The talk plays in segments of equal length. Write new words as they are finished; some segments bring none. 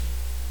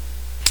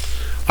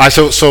All right,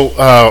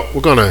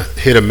 we're gonna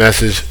hit a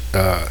message.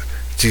 In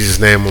Jesus'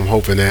 name, I'm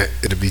hoping that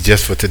it'll be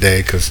just for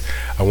today because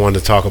I wanted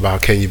to talk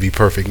about can you be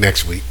perfect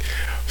next week.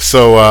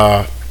 So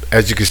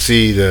as you can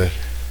see, the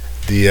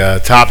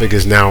topic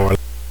is now.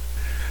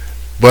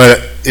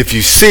 But if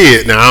you see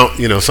it now,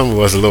 some of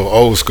us are a little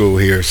old school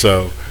here.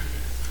 So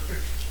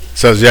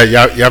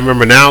y'all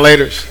remember now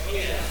laters?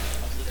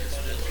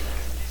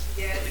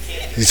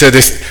 You said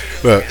this.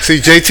 Look, see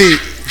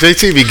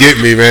JT be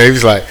getting me, man. He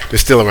was like, they're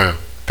still around,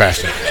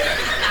 Pastor.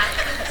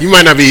 You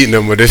might not be eating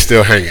them, but they're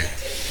still hanging.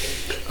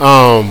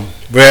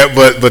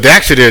 But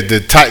actually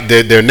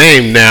they're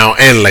named now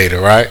and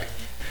later, right?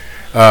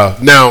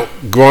 Now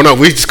growing up,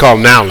 we just call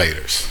them now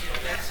laters.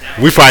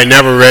 We probably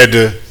never read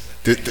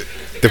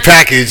the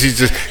package. You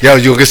just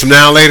you'll get some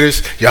now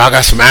laters. Y'all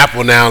got some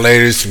apple now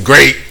laters, some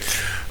grape.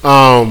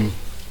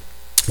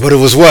 But it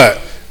was what?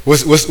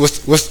 What's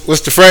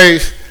the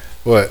phrase?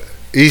 What?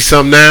 Eat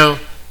some now,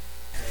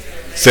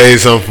 save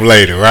some for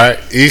later, right?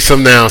 Eat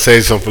some now,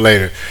 save some for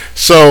later.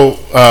 So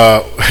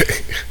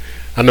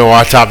I know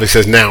our topic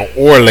says now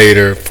or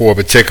later for a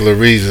particular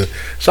reason.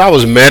 So I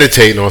was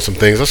meditating on some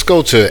things. Let's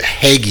go to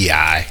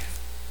Haggai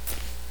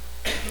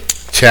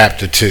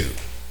chapter 2.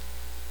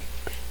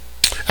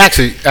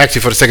 Actually,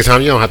 for the second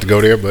time, you don't have to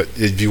go there, but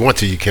if you want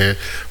to, you can.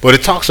 But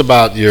it talks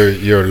about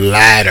your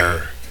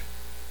latter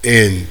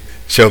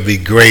shall be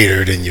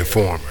greater than your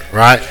former,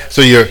 right?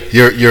 So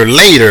your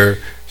later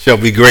shall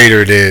be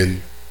greater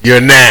than your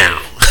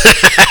now,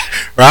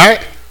 right?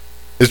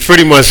 It's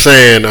pretty much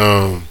saying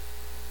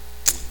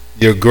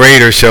your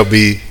greater shall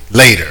be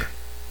later,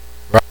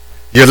 right?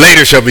 Your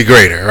later shall be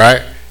greater,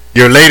 right?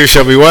 Your later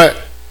shall be what?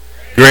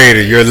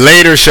 Greater. Your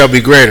later shall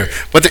be greater.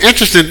 But the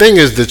interesting thing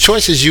is the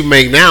choices you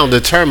make now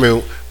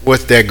determine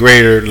what that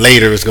greater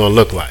later is going to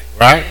look like,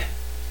 right?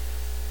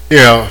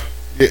 Yeah.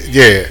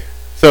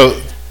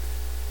 So,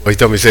 he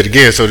told me to say it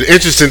again. So the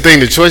interesting thing,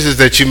 the choices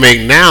that you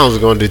make now is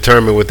going to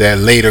determine what that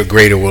later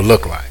greater will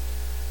look like.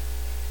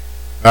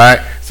 All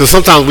right? So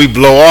sometimes we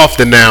blow off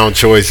the now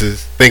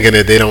choices thinking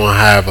that they don't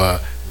have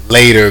a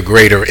later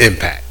greater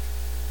impact.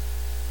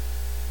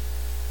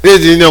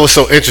 What's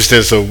so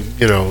interesting? So,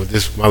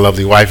 this my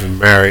lovely wife and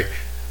married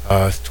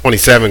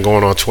 27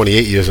 going on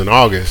 28 years in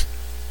August.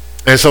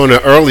 And so in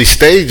the early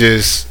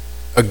stages,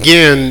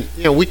 again,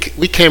 we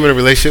came in a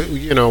relationship,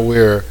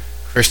 we're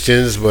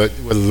Christians, but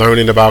we're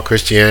learning about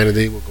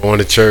Christianity. We're going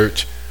to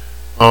church.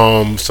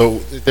 So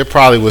there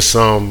probably was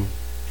some,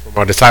 from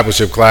our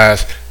discipleship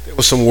class, there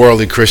was some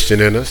worldly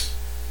Christian in us.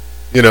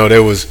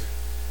 There was,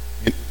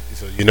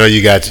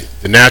 you got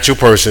the natural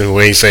person who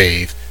ain't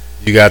saved.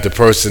 You got the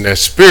person that's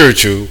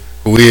spiritual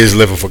who is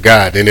living for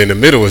God. And in the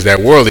middle is that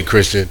worldly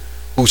Christian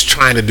who's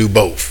trying to do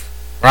both,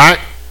 right?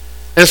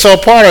 And so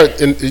part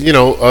of,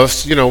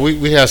 us,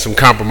 we had some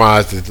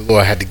compromise that the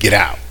Lord had to get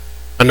out.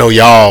 I know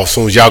y'all, as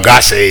soon as y'all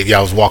got saved,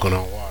 y'all was walking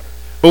on water.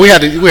 But we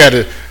had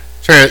to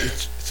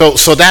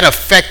so that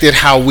affected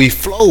how we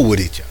flow with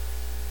each other.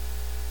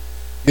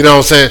 You know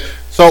what I'm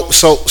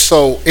saying?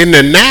 So in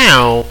the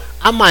now,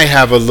 I might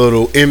have a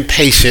little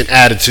impatient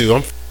attitude.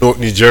 I'm from Newark,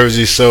 New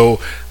Jersey,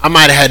 so I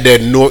might have had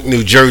that Newark,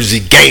 New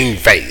Jersey game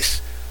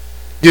face.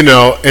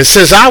 And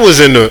since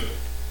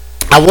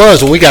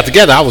when we got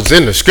together, I was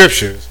in the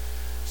scriptures.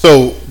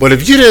 So, but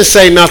if you didn't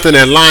say nothing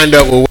that lined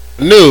up with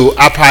knew,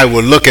 I probably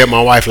would look at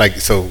my wife like,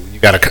 so you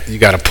got a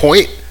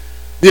point,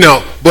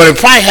 but it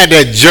probably had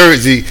that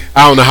Jersey.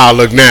 I don't know how I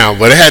look now,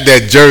 but it had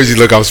that Jersey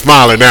look. I'm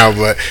smiling now,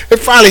 but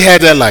it probably had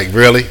that like,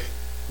 really,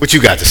 what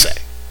you got to say?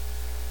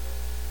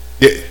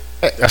 Yeah,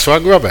 that's where I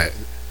grew up at,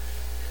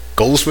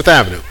 Goldsmith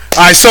Avenue.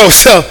 All right, so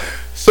South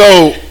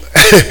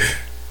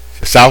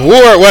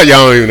Ward. What,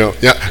 y'all don't even know?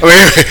 Yeah,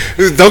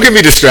 don't get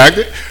me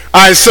distracted.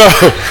 All right,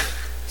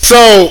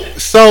 So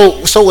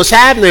what's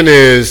happening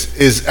is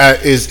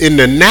in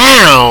the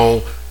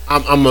now,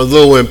 I'm a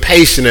little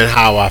impatient in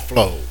how I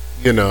flow,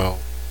 But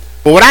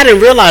what I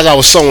didn't realize, I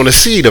was sowing a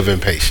seed of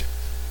impatience.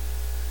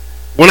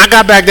 When I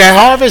got back that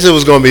harvest, it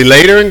was going to be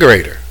later and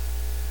greater.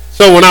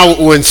 So when I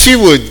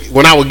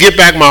would get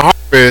back my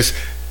harvest,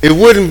 it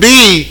wouldn't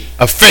be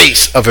a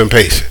face of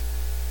impatience.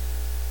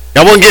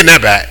 I wasn't getting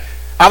that back.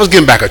 I was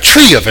getting back a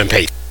tree of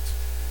impatience.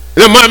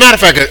 As a matter of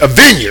fact, a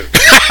vineyard.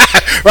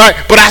 Right?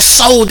 But I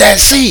sowed that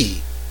seed.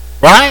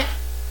 Right?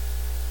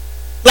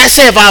 Let's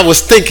say if I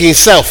was thinking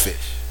selfish.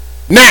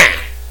 Now,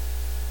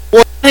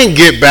 I didn't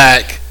get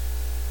back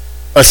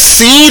a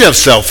seed of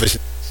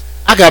selfishness.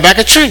 I got back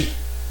a tree.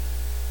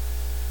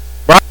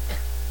 Right?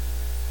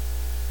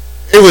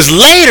 It was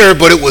later,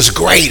 but it was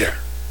greater.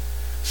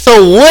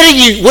 So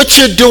what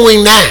you're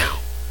doing now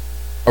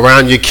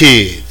around your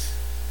kids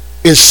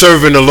in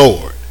serving the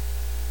Lord,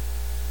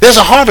 there's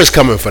a harvest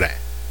coming for that.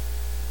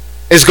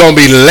 It's going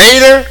to be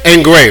later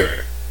and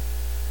greater.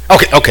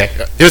 Okay.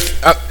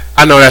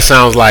 I know that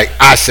sounds like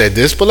I said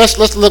this, but let's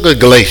look at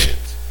Galatians.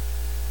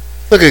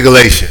 Look at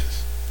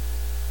Galatians.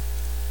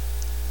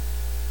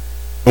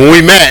 When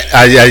we met,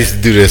 I used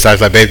to do this. I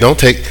was like, babe, don't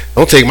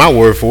take my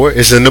word for it.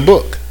 It's in the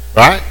book,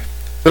 right?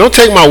 So don't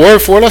take my word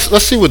for it.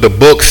 Let's see what the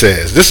book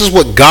says. This is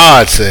what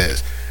God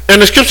says.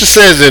 And the scripture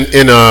says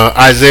in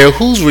Isaiah,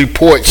 whose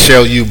report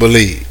shall you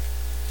believe?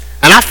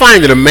 And I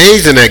find it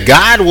amazing that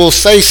God will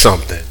say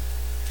something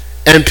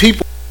and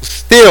people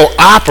still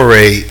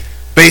operate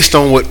based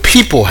on what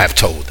people have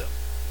told them.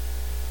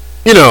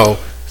 You know,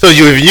 so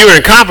if you're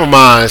in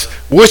compromise,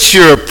 what's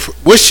your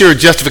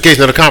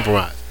justification of the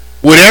compromise?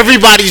 What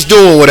everybody's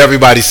doing, what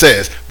everybody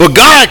says. But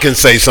God can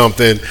say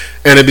something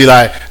and it'd be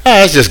like, oh,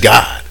 that's just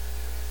God.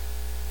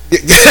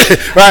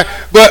 Right?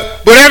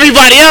 But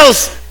everybody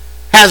else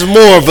has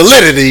more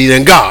validity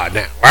than God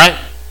now, right?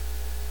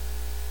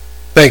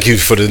 Thank you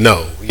for the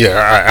no. Yeah,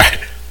 all right.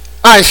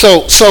 All right,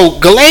 so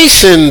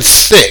Galatians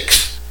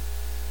 6.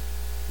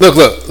 Look.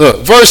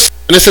 Verse 7,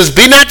 it says,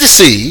 be not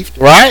deceived,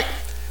 right?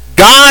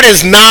 God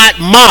is not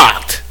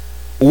mocked.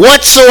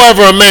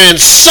 Whatsoever a man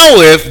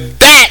soweth,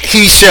 that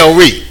he shall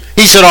reap.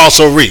 He should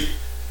also reap.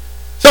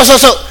 So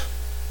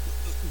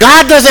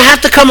God doesn't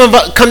have to come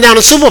down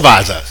and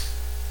supervise us.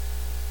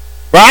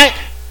 Right?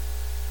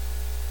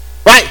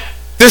 Right?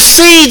 The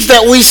seeds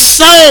that we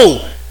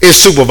sow is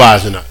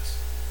supervising us.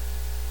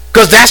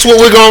 Because that's what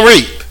we're going to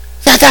reap.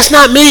 That's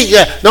not me.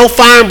 Yeah, no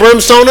fire and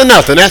brimstone or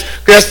nothing.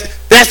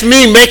 That's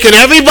me making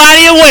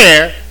everybody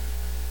aware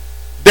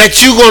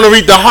that you're going to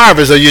reap the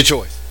harvest of your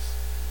choices.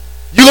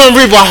 You're going to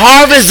reap a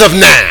harvest of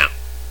now.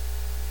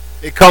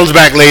 It comes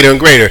back later and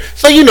greater.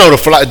 So you know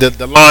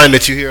the line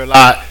that you hear a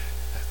lot.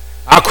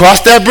 I'll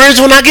cross that bridge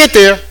when I get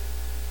there.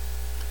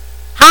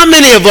 How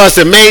many of us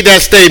that made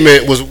that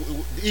statement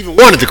even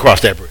wanted to cross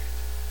that bridge?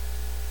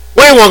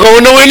 We ain't want to go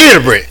nowhere near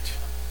the bridge.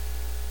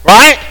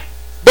 Right?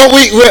 But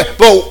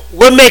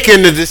we're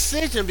making the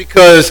decision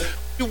because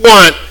we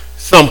want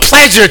some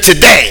pleasure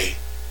today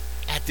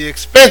at the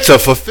expense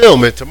of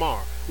fulfillment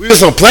tomorrow. We want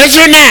some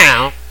pleasure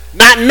now,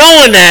 not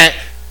knowing that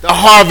the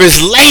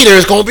harvest later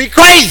is going to be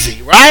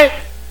crazy, right?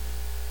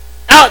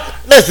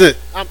 Listen,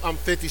 I'm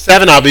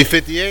 57, I'll be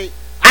 58.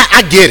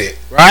 I get it,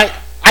 right?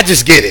 I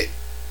just get it.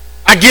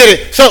 I get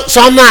it.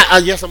 So I'm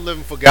not, yes, I'm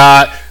living for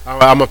God.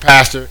 I'm a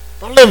pastor.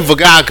 I'm living for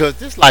God because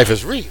this life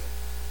is real.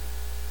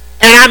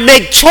 And I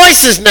make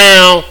choices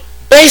now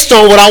based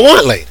on what I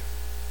want later.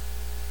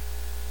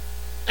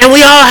 And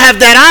we all have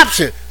that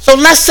option. So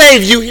let's say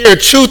if you hear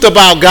truth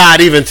about God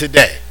even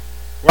today,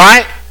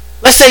 right?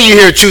 Let's say you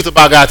hear truth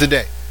about God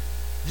today.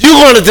 You're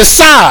going to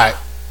decide,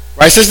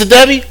 right, Sister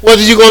Debbie,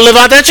 whether you're going to live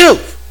out that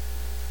truth.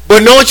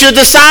 But know what you're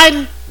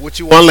deciding? What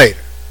you want later.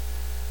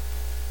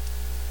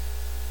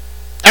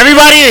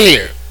 Everybody in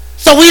here.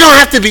 So we don't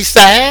have to be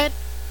sad.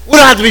 We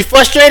don't have to be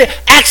frustrated.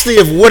 Actually,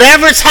 if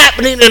whatever's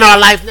happening in our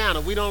life now,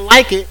 if we don't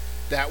like it,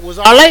 that was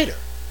our later.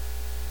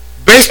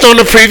 Based on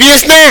the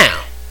previous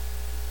now.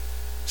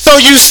 So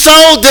you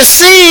sowed the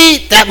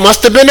seed, that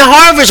must have been the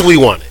harvest we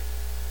wanted.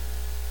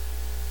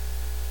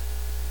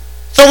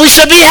 So we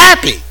should be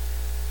happy.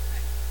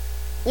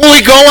 When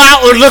we go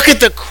out and look at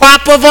the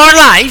crop of our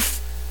life,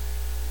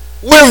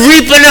 we're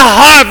reaping the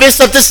harvest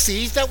of the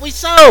seeds that we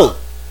sowed.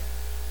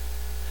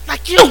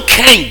 Like, you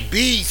can't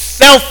be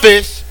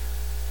selfish,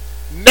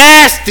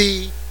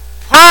 nasty,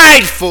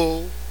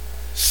 prideful,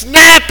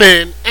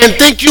 snapping, and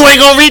think you ain't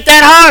going to reap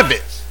that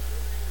harvest.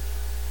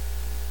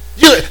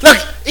 Look,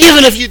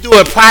 even if you do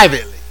it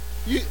privately,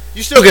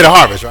 you still get a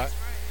harvest, right?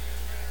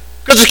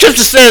 Because the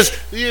scripture says,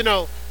 you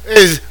know,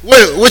 is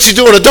what you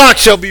do in the dark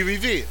shall be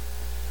revealed.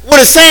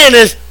 What it's saying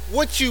is,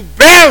 what you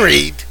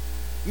buried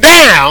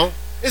now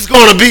is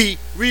going to be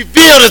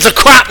revealed as a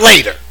crop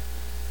later.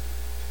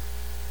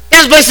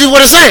 That's basically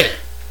what it's saying.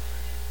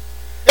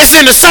 It's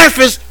in the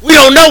surface. We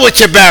don't know what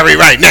you bury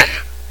right now.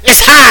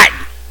 It's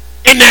hiding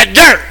in that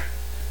dirt.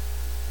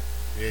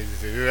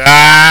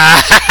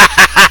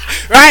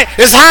 Right?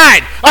 It's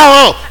hiding.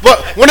 Oh,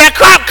 but when that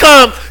crop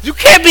comes, you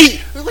can't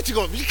be.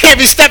 You can't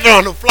be stepping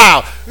on the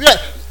flower.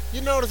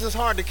 You notice it's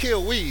hard to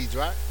kill weeds,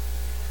 right?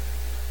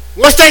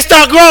 Once they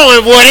start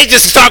growing, boy, they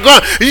just start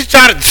growing. You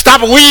try to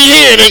stop a weed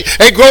here, and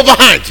they grow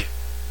behind you.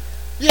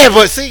 Yeah,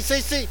 but see,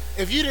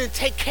 if you didn't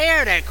take care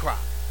of that crop,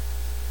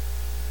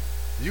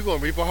 you're going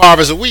to reap a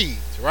harvest of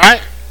weeds,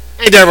 right?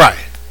 Ain't that right?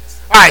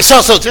 All right,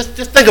 so just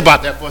think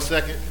about that for a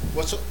second.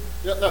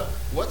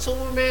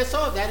 Whatsoever man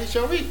sows, that he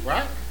shall reap,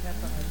 right?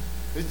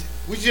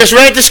 We just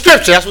read the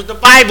scripture. That's what the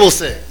Bible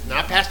says,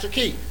 not Pastor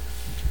Keith.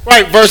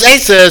 Right, verse 8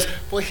 says,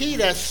 for he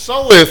that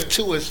soweth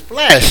to his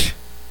flesh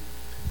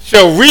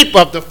shall reap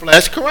of the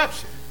flesh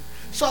corruption.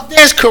 So if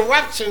there's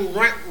corruption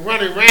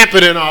running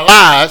rampant in our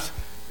lives,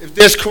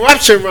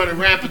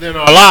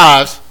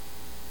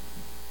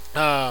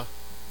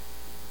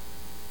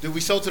 do we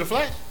sow to the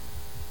flesh?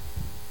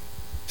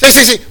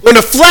 See, when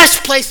the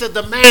flesh placed a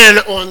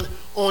demand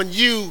on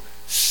you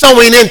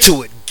sowing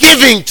into it,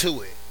 giving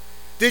to it,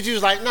 did you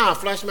was like, nah,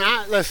 flesh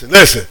man,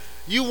 listen,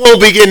 you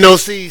won't be getting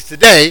those seeds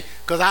today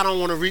because I don't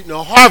want to reap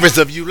no harvest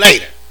of you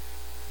later.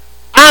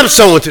 I'm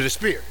sowing to the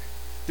spirit.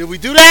 Did we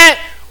do that,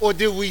 or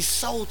did we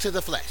sow to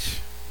the flesh?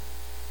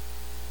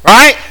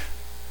 Right?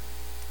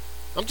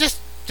 I'm just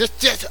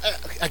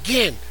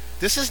again,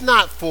 this is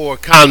not for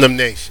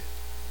condemnation.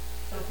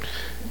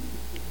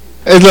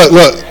 And look,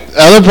 the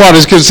other part of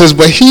the scripture says,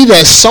 but he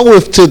that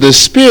soweth to the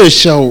spirit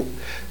shall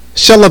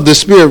shall of the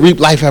Spirit reap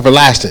life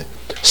everlasting.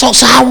 So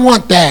I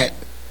want that.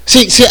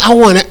 See, I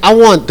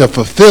want the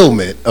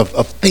fulfillment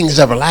of things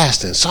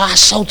everlasting. So I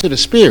sow to the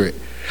Spirit.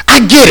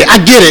 I get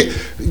it.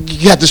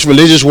 You got this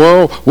religious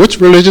world. What's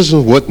religious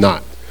and what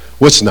not?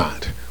 What's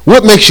not?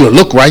 What makes you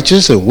look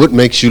righteous and what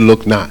makes you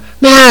look not?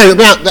 Now,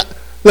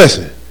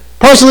 listen.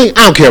 Personally,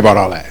 I don't care about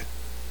all that.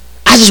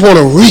 I just want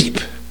to reap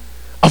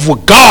of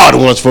what God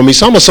wants for me.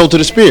 So I'm going to sow to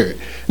the Spirit.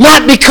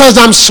 Not because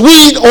I'm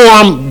sweet or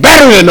I'm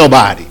better than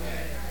nobody.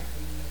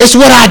 It's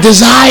what I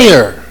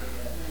desire.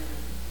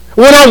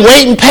 When I'm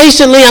waiting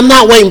patiently, I'm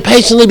not waiting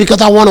patiently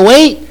because I want to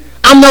wait.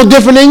 I'm no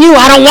different than you.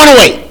 I don't want to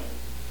wait.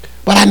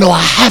 But I know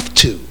I have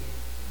to.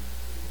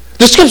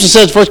 The scripture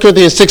says, 1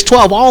 Corinthians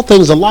 6:12, all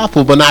things are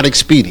lawful but not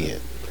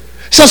expedient.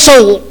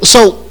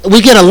 So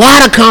we get a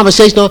lot of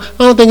conversation on, I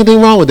don't think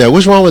anything wrong with that.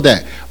 What's wrong with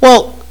that?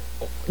 Well,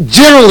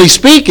 generally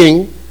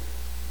speaking,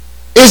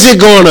 is it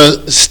going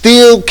to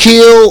steal,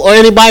 kill, or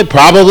anybody?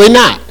 Probably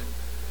not.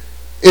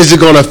 Is it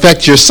going to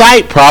affect your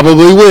sight?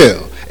 Probably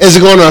will. Is it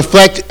going to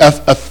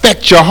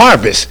affect your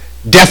harvest?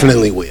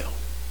 Definitely will.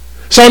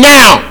 So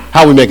now,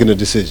 how are we making the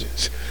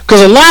decisions?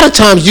 Because a lot of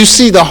times you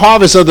see the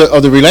harvest of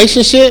the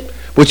relationship,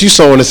 but you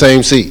sow in the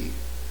same seed.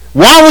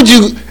 Why would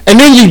you, and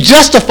then you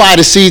justify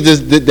the seed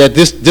that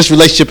this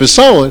relationship is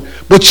sowing,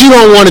 but you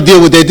don't want to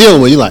deal with what they're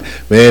dealing with. You're like,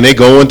 man, they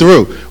going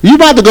through. You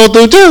about to go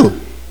through too.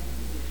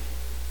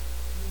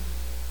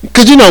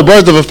 Because you know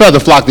birds of a feather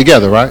flock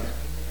together, right?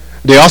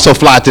 They also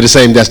fly to the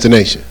same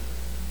destination.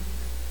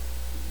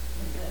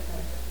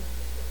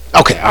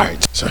 Okay, all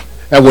right. So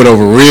that went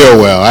over real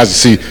well. I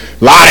see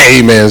a lot of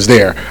amens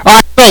there. All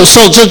right,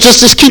 so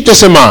just keep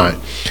this in mind.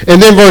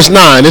 And then verse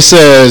 9, it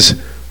says,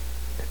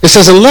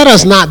 and let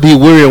us not be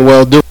weary and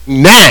well doing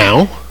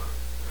now,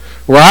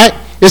 right?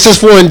 It says,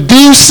 for in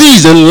due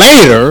season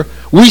later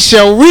we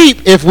shall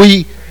reap if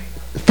we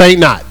faint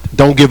not.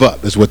 Don't give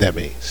up is what that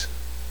means,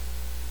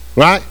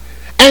 right?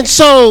 And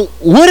so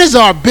what is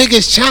our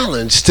biggest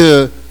challenge?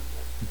 To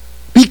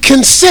be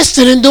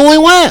consistent in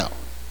doing well.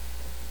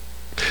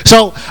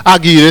 So I'll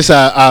give you this.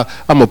 I'm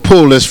going to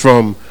pull this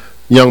from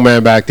young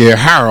man back there,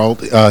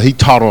 Harold. He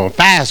taught on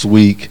Fast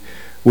Week,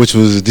 which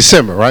was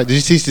December, right? Did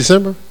you teach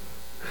December?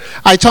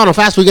 I taught on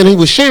Fast Week, and he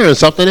was sharing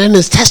something. And in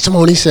his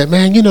testimony, he said,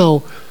 man, you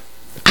know,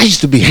 I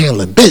used to be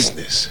handling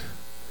business.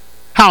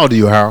 How old are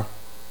you, Harold?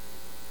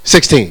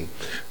 16.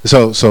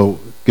 So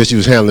guess you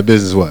was handling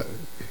business, what,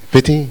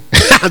 15?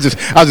 I was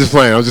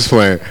just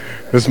playing.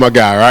 That's my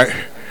guy,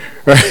 right?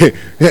 Right.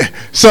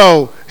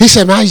 So he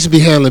said, man, I used to be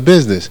handling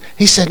business.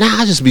 He said, now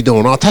I just be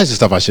doing all types of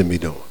stuff I shouldn't be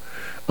doing.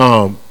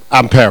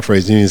 I'm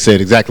paraphrasing. He didn't say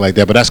it exactly like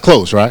that, but that's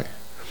close, right?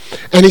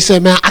 And he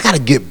said, man, I got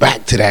to get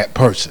back to that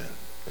person.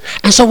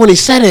 And so when he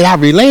said it, I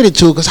related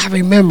to it because I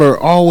remember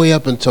all the way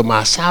up until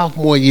my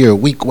sophomore year at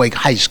Week Wake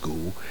High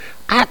School,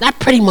 I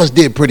pretty much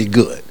did pretty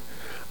good.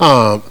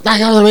 No,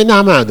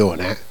 I'm not doing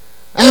that.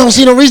 I don't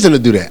see no reason to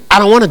do that. I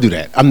don't want to do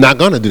that. I'm not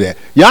going to do that.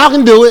 Y'all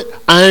can do it.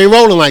 I ain't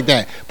rolling like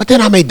that. But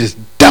then I made this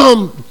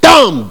dumb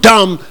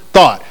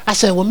thought. I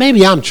said, well,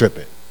 maybe I'm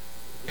tripping.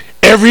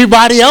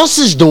 Everybody else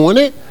is doing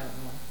it.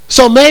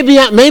 So maybe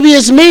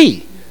it's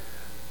me.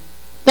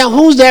 Now,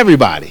 who's the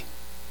everybody?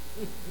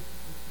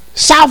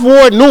 South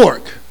Ward,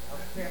 Newark.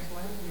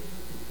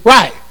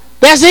 Right.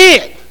 That's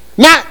it.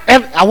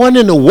 I wasn't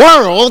in the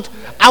world.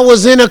 I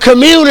was in a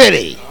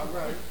community.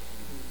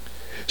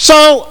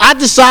 So I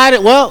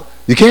decided, well,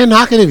 you can't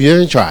knock it if you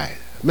didn't try it.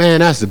 Man,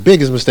 that's the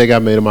biggest mistake I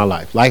made in my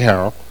life, like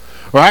Harold,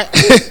 right?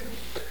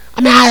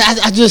 I mean,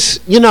 I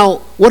just, you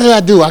know, what did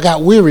I do? I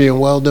got weary and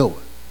well doing.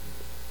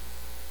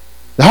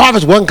 The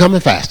harvest wasn't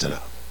coming fast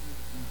enough.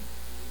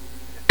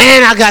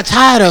 And I got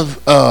tired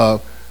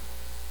of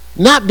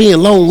not being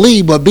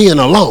lonely, but being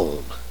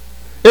alone.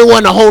 There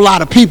wasn't a whole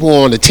lot of people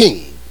on the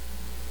team.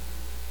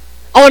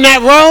 On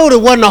that road,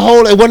 it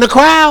wasn't a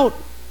crowd.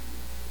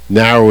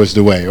 Narrow is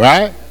the way,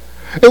 right?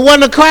 It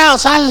wasn't a crowd,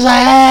 so I was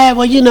like,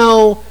 well, you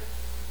know,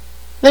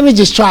 let me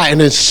just try it.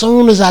 And as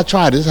soon as I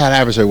tried, this is how the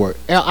adversary worked.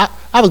 I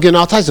was getting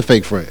all types of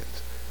fake friends.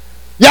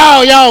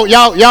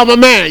 Yo, my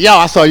man. Yo,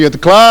 I saw you at the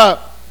club.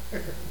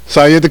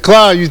 You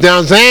was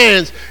down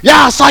Zans. Yo,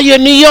 I saw you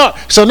in New York.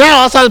 So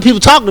now outside of people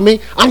talking to me,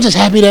 I'm just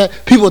happy that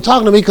people are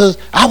talking to me because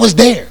I was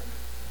there.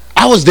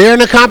 I was there in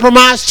the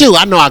compromise too.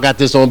 I know I got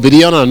this on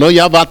video, and I know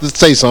y'all about to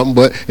say something,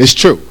 but it's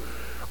true.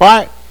 All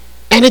right?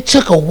 And it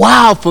took a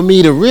while for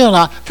me to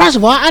realize, first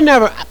of all,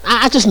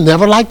 I just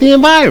never liked the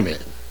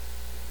environment.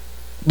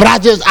 But I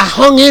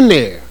hung in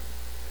there.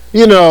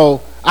 You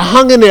know, I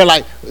hung in there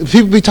like,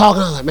 people be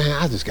talking, I'm like, man,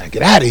 I just got to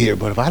get out of here.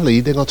 But if I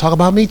leave, they're going to talk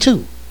about me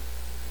too.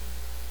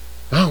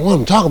 I don't want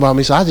them to talk about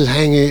me, so I just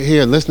hang in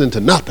here listening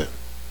to nothing.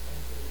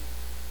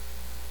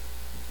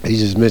 He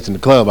just mentioned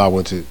the club I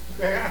went to.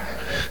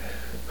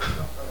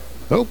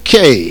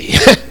 Okay.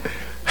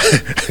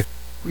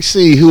 We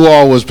see who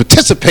all was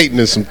participating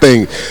in some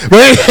things.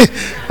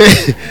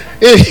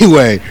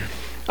 Anyway,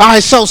 all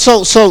right. So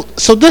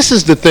this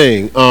is the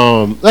thing.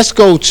 Let's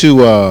go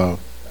to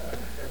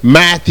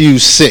Matthew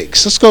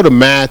 6. Let's go to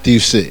Matthew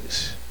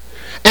 6.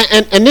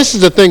 And this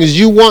is the thing, is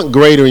you want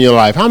greater in your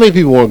life. How many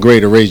people want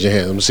greater? Raise your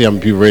hand. Let me see how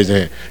many people raise their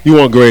hand. You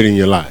want greater in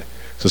your life.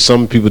 So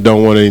some people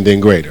don't want anything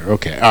greater.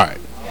 Okay, all right.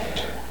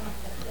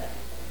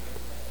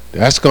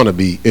 That's going to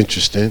be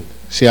interesting.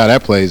 See how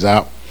that plays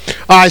out.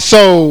 All right,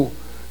 so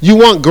you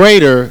want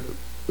greater.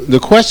 The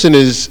question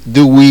is,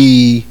 do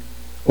we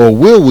or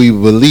will we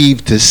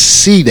believe to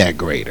see that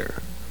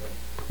greater?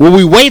 Will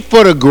we wait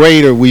for the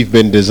greater we've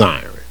been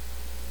desiring?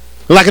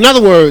 Like, in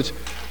other words,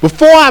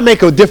 before I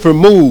make a different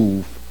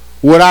move,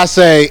 would I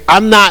say,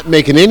 I'm not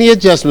making any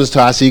adjustments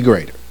till I see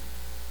greater?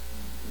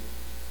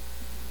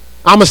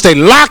 I'm going to stay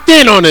locked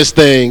in on this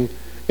thing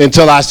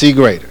until I see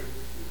greater.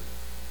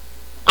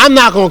 I'm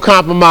not going to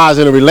compromise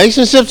in the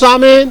relationships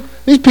I'm in.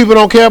 These people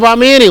don't care about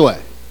me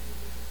anyway.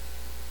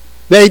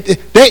 They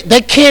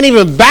can't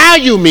even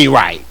value me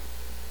right.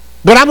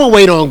 But I'm going to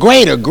wait on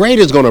greater.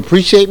 Greater's going to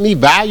appreciate me,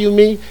 value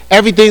me.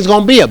 Everything's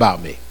going to be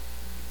about me.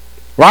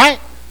 Right?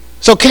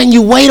 So can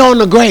you wait on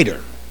the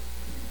greater?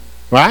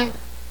 Right?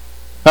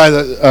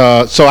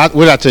 So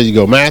where did I tell you to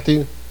go?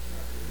 Matthew?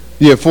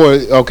 Yeah,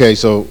 okay,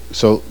 so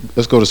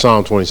let's go to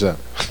Psalm 27.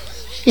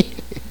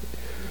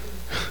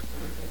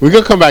 We're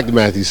going to come back to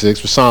Matthew 6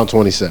 for Psalm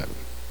 27.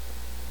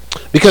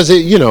 Because,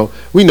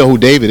 we know who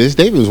David is.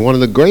 David was one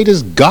of the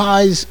greatest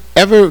guys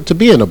ever to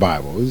be in the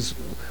Bible. He's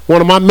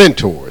one of my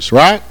mentors,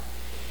 right?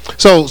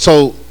 So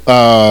Psalm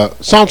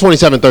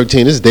 27:13,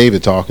 this is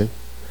David talking.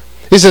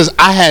 He says,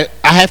 I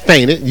had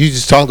fainted. You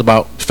just talked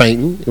about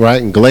fainting,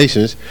 right, in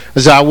Galatians.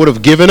 He said, I would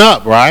have given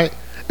up, right,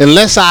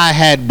 unless I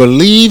had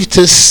believed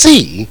to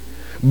see,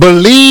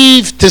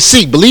 believe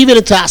it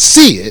until I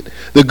see it,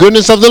 the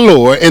goodness of the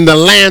Lord in the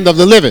land of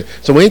the living.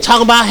 So we ain't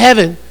talking about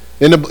heaven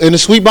in the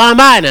sweet by and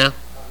by now.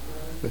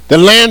 The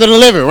land of the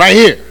living right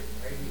here.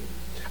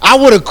 I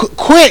would have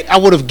quit. I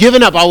would have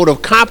given up. I would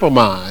have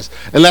compromised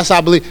unless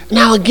I believe.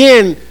 Now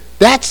again,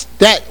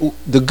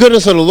 the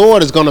goodness of the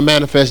Lord is going to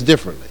manifest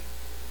differently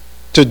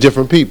to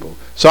different people.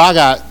 So I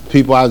got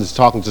people, I was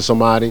talking to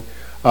somebody,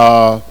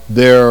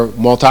 they're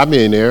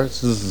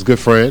multimillionaires. This is a good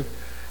friend.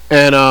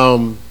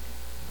 And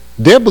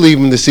they're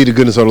believing to see the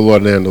goodness of the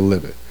Lord in the land of the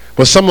living.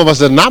 But some of us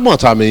that are not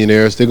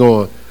multimillionaires, they're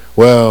going,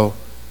 well,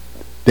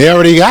 they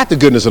already got the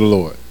goodness of the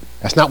Lord.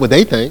 That's not what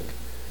they think.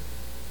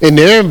 In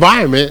their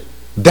environment,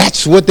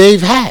 that's what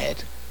they've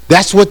had.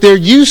 That's what they're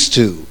used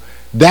to.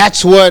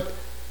 That's what,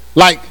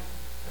 like,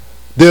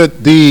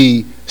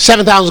 the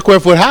 7,000 square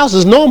foot house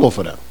is normal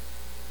for them.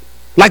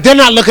 Like, they're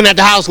not looking at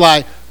the house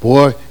like,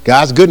 boy,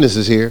 God's goodness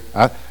is here.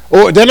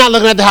 Or they're not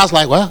looking at the house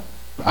like, well,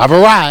 I've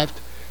arrived.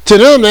 To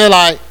them, they're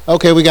like,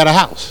 okay, we got a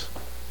house.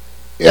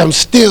 I'm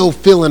still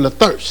feeling the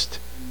thirst.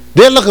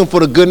 They're looking for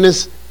the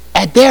goodness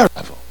at their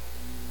level.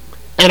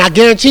 And I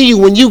guarantee you,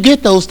 when you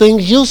get those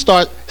things, you'll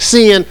start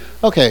seeing,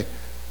 okay,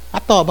 I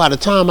thought by the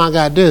time I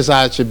got this,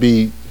 I should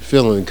be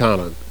feeling kind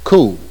of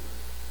cool.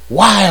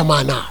 Why am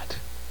I not?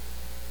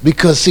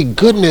 Because, see,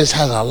 goodness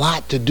has a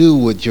lot to do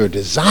with your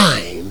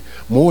design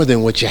more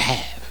than what you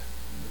have.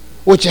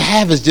 What you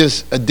have is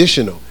just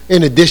additional,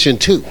 in addition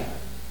to.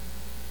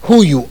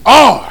 Who you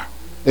are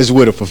is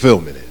where the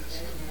fulfillment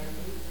is.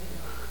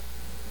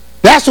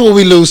 That's what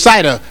we lose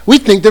sight of. We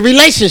think the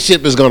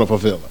relationship is going to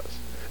fulfill us.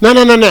 No.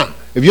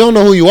 If you don't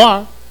know who you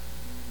are,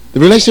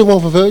 the relationship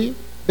won't fulfill you.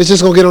 It's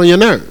just going to get on your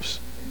nerves.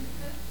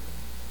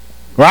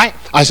 Right?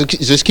 All right, so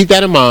just keep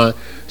that in mind.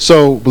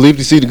 So, believe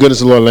to see the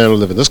goodness of the Lord in the land of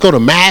the living. Let's go to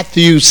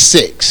Matthew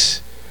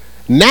 6.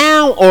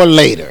 Now or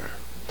later.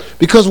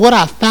 Because what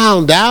I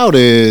found out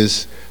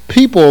is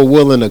people are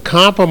willing to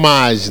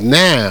compromise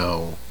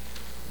now,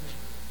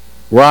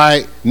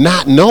 right?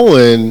 Not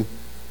knowing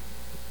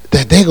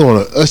that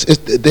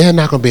they're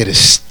not going to be able to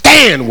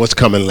stand what's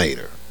coming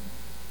later.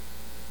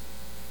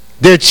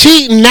 They're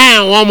cheating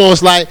now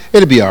almost like,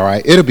 it'll be all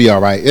right, it'll be all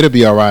right, it'll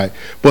be all right.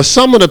 But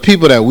some of the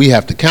people that we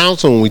have to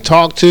counsel and we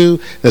talk to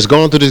that's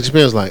going through this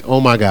experience like, oh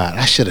my God,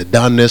 I should have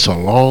done this a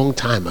long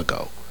time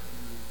ago.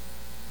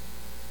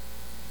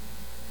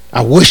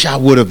 I wish I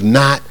would have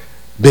not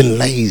been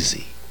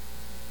lazy,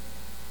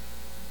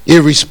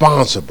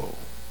 irresponsible,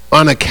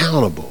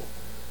 unaccountable.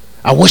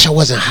 I wish I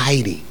wasn't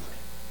hiding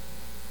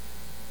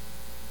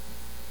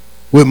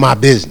with my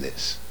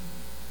business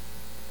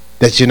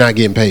that you're not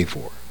getting paid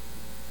for.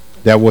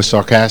 That was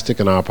sarcastic,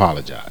 and I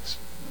apologize.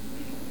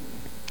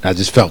 I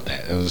just felt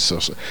that. It was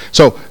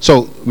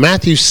so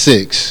Matthew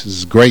 6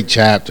 is a great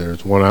chapter.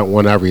 It's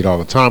one I read all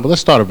the time. But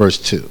let's start at verse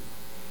 2.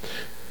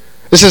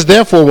 It says,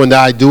 therefore, when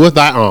thou doest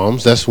thy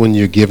alms, that's when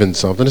you're giving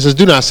something. It says,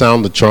 do not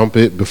sound the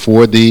trumpet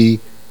before thee,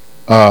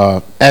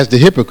 as the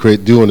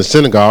hypocrite do in the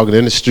synagogue and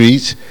in the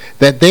streets,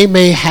 that they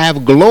may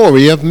have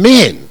glory of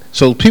men.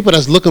 So people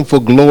that's looking for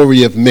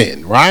glory of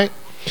men, right?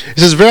 It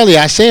says, verily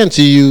I say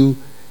unto you,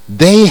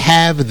 they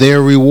have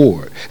their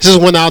reward. It says,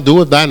 when thou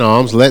doest thine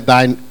alms, let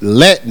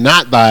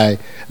not thy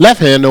left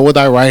hand know what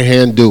thy right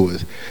hand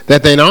doeth,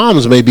 that thine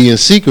alms may be in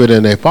secret,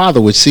 and thy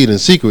Father which seeth in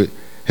secret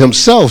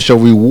himself shall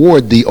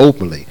reward thee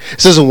openly.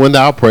 It says, and when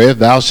thou prayest,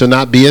 thou shalt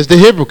not be as the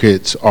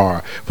hypocrites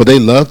are, for they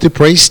love to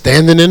pray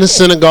standing in the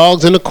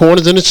synagogues, in the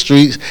corners, in the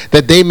streets,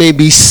 that they may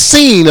be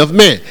seen of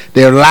men.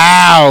 They're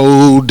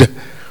loud.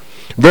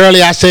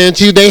 Verily I say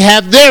unto you, they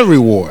have their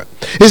reward.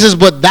 It says,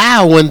 but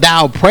thou, when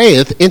thou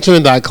prayest, enter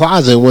in thy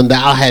closet. When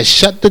thou hast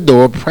shut the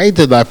door, pray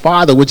to thy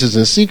Father which is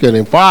in secret,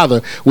 and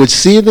Father which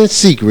seeth in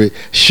secret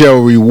shall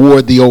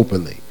reward thee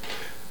openly.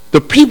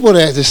 The people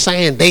that are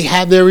saying they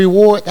have their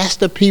reward, that's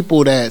the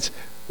people that's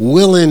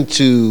willing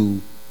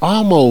to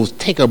almost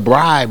take a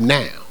bribe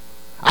now.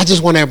 I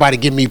just want everybody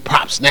to give me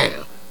props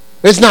now.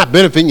 It's not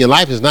benefiting your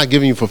life. It's not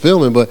giving you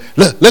fulfillment. But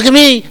look at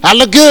me. I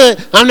look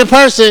good. I'm the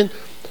person.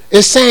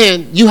 It's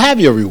saying you have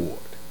your reward.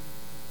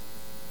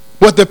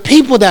 But the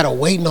people that are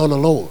waiting on the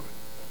Lord,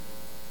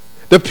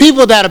 the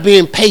people that are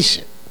being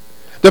patient,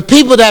 the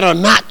people that are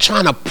not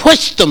trying to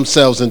push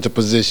themselves into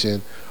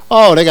position,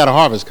 oh, they got a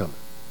harvest coming.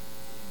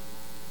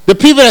 The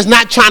people that's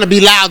not trying to be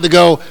loud to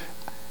go,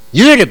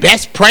 you're the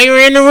best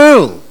prayer in the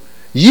room.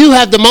 You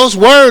have the most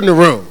word in the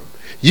room.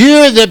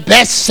 You're the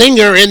best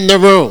singer in the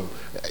room.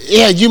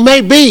 Yeah, you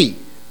may be.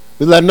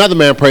 Let another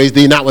man praise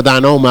thee, not with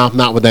thine own mouth,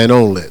 not with thine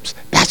own lips.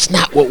 That's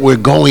not what we're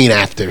going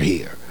after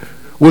here.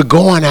 We're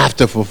going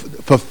after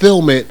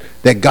fulfillment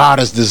that God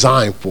has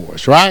designed for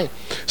us, right?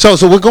 So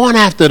we're going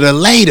after the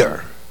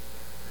later,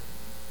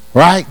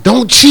 right?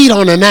 Don't cheat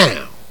on the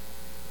now,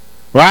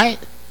 right?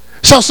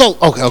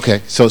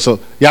 Okay. So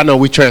y'all know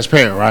we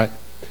transparent, right?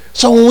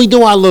 So when we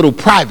do our little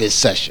private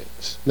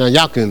sessions, now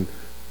y'all can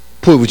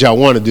put what y'all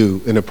want to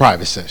do in the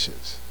private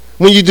sessions.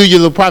 When you do your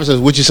little private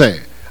sessions, what you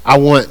saying? I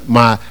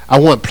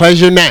want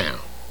pleasure now,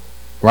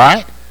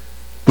 right?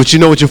 But you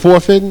know what you're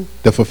forfeiting?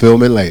 The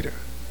fulfillment later.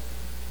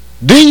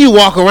 Then you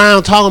walk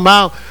around talking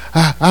about,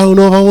 I don't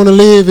know if I want to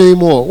live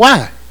anymore.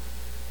 Why?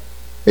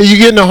 Are you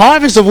getting the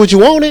harvest of what you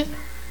wanted?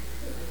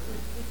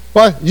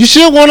 Well, you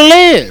should want to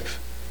live.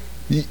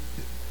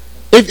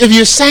 If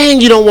you're saying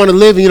you don't want to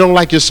live and you don't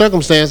like your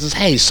circumstances,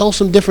 hey, sow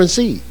some different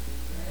seed.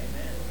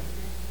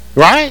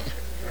 Right?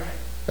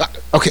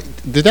 Okay,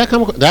 did that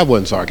come? That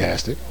wasn't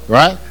sarcastic,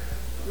 right?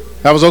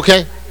 That was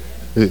okay?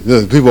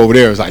 The people over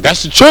there was like,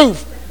 that's the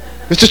truth.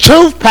 It's the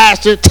truth,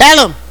 Pastor.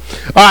 Tell them.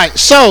 All right,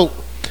 so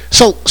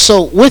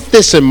with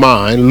this in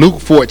mind, Luke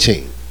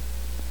 14. All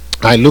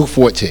right, Luke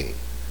 14.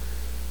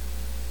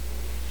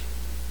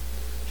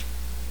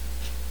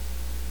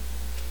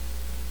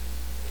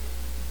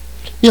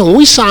 You know, when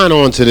we sign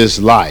on to this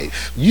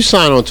life, you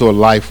sign on to a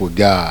life with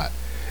God.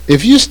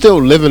 If you're still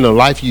living the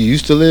life you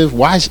used to live,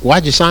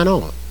 why'd you sign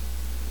on?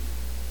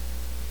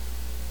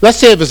 Let's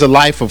say if it's a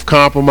life of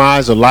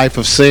compromise, a life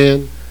of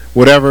sin,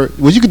 whatever.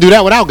 Well, you could do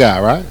that without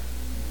God, right?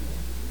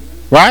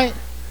 Right?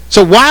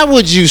 So why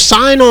would you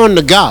sign on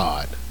to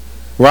God,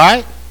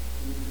 right,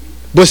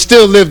 but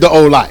still live the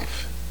old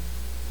life?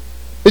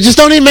 It just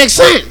don't even make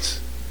sense.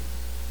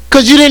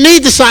 Because you didn't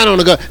need to sign on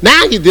to God.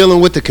 Now you're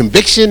dealing with the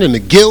conviction and the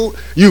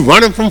guilt. You're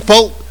running from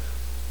folk,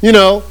 you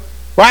know,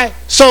 right?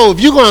 So if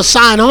you're going to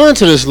sign on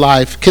to this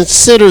life,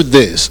 consider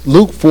this.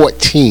 Luke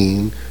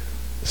 14.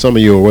 Some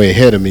of you are way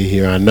ahead of me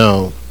here, I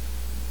know.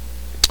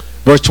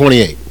 Verse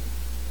 28.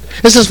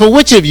 It says, for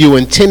which of you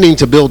intending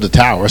to build a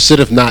tower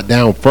sitteth not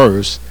down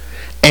first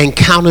and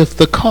counteth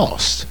the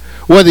cost,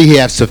 whether he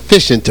have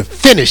sufficient to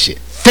finish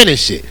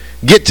it,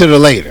 get to the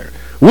later?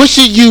 Which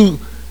of you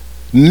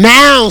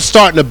now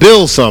starting to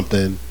build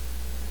something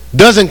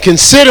doesn't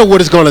consider what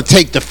it's going to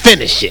take to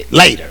finish it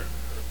later,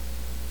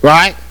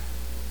 right?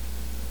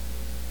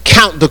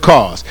 Count the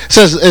cost.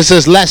 It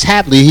says less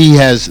happily he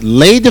has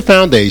laid the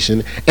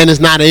foundation and is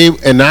not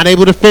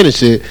able to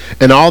finish it,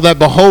 and all that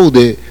behold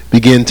it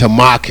begin to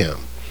mock him,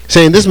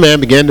 saying, this man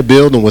began to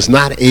build and was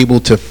not able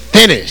to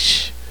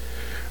finish,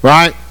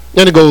 right?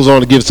 And it goes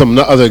on to give some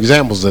other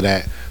examples of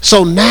that.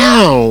 So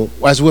now,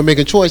 as we're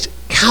making choice,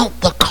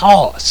 count the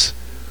cost.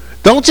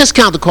 Don't just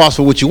count the cost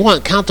for what you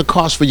want, count the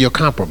cost for your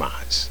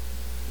compromise.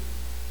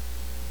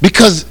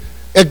 Because,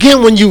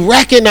 again, when you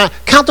recognize,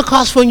 count the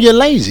cost from your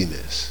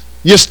laziness,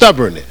 your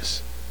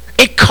stubbornness.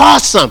 It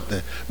costs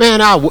something.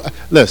 Man,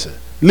 listen,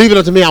 leave it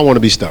up to me, I want to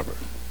be stubborn.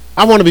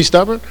 I want to be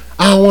stubborn.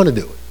 I don't want to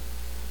do it.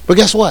 But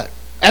guess what?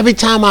 Every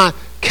time I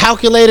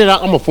calculate it,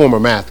 I'm a former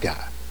math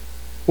guy.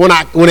 When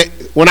I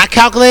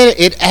calculate it,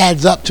 it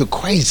adds up to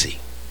crazy.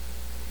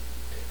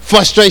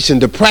 Frustration,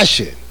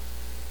 depression.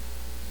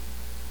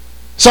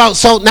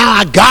 So now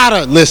I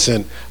gotta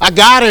listen. I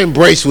gotta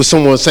embrace what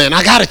someone's saying.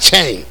 I gotta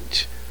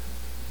change.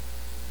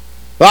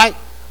 Right?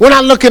 When I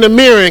look in the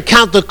mirror and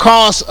count the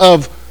cost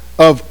of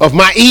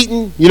my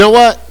eating, you know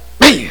what?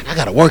 Man, I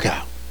gotta work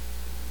out.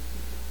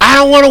 I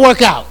don't want to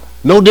work out.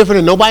 No different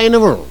than nobody in the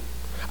room.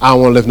 I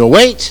don't want to lift no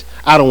weights.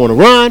 I don't want to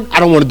run. I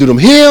don't want to do them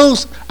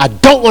hills. I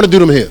don't want to do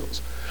them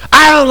hills.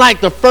 I don't like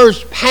the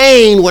first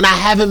pain when I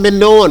haven't been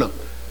doing them.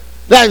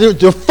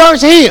 The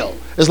first hill.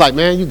 It's like,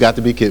 man, you got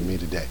to be kidding me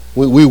today.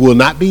 We will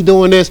not be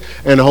doing this.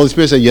 And the Holy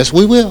Spirit said, yes,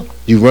 we will.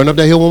 You run up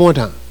that hill one more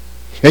time.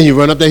 And you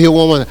run up that hill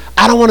one more time.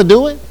 I don't want to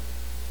do it.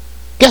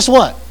 Guess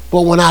what?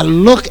 But when I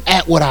look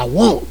at what I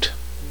want,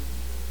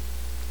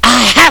 I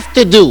have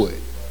to do it.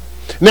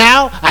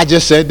 Now, I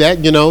just said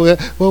that, you know,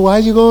 well, why are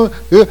you going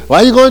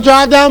to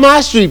drive down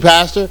my street,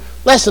 Pastor?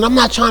 Listen, I'm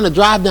not trying to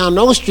drive down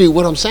no street.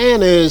 What I'm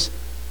saying is,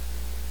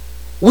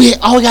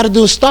 all we got to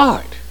do is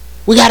start.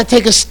 We got to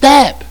take a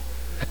step.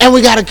 And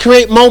we got to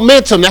create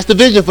momentum. That's the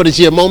vision for this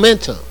year,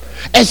 momentum.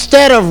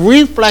 Instead of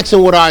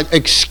reflexing with our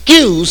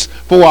excuse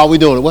for why we're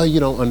doing it. Well, you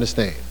don't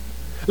understand.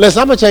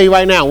 Listen, I'm going to tell you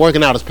right now,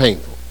 working out is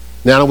painful.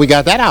 Now that we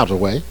got that out of the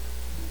way,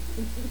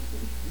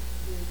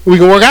 we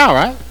can work out,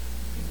 right?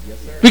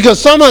 Because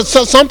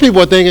some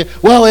people are thinking,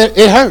 well, it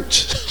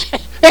hurts.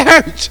 It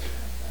hurts.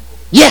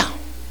 Yeah.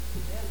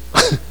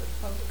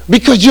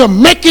 Because you're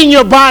making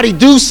your body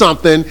do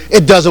something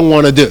it doesn't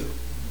want to do.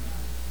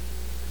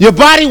 Your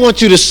body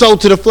wants you to sow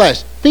to the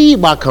flesh. Feed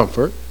my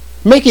comfort.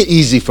 Make it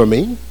easy for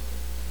me.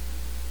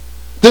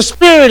 The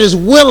Spirit is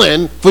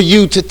willing for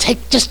you to take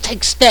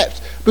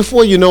steps.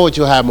 Before you know it,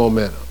 you'll have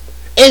momentum.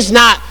 It's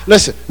not,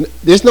 listen,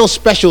 there's no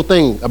special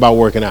thing about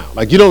working out.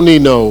 Like, you don't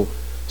need no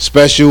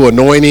special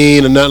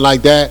anointing or nothing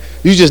like that.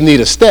 You just need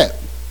a step.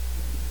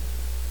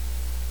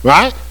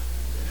 Right?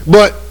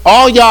 But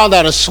all y'all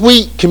that are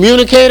sweet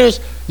communicators,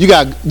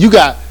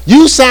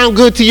 you sound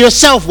good to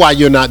yourself while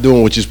you're not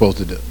doing what you're supposed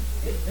to do.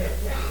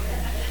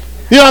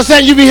 You know what I'm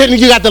saying? You be hitting,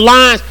 you got the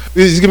lines.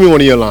 Just give me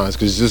one of your lines,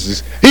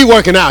 because he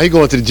working out. He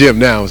going to the gym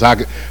now, so I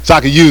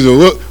could use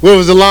it. What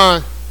was the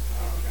line?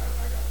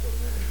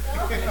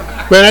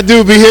 Man, that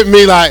dude be hitting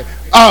me like,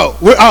 oh,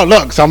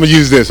 look, so I'm going to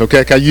use this,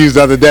 okay? I used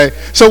the other day.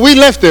 So we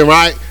lifting,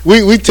 right?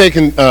 We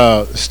taking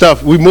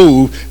stuff, we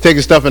move,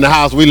 taking stuff in the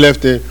house, we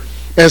lifting.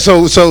 And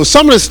so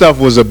some of the stuff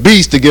was a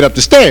beast to get up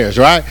the stairs,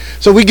 right?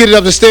 So we get it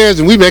up the stairs,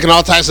 and we making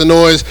all types of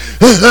noise.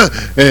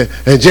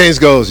 and James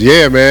goes,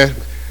 yeah, man,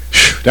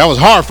 that was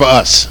hard for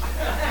us.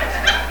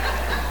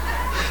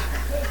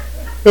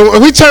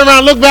 And we turn around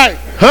and look back,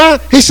 huh?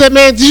 He said,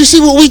 man, did you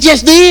see what we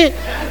just did?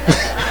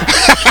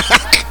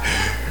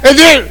 And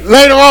then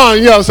later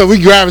on, so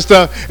we grabbing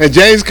stuff, and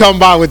James come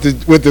by with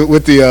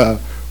the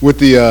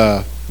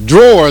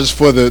drawers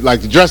for the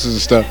dresses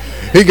and stuff.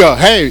 He go,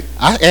 hey,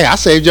 I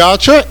saved y'all a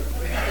trip.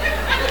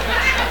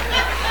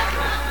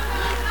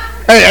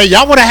 Hey,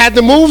 y'all would have had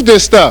to move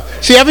this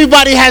stuff. See,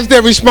 everybody has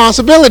their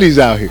responsibilities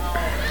out here,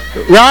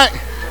 right?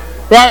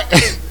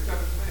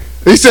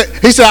 He said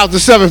I was the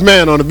seventh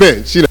man on the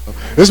bench.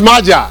 This is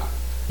my job.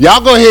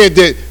 Y'all go ahead,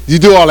 you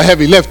do all the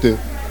heavy lifting.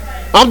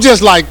 I'm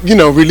just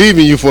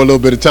relieving you for a little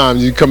bit of time.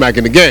 You come back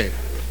in the game.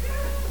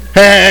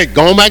 Hey,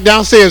 going back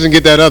downstairs and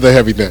get that other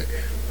heavy thing,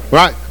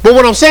 right? But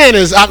what I'm saying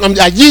is,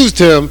 I used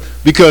him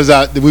because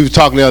we were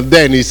talking the other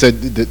day, and he said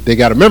they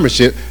got a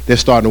membership. They're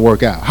starting to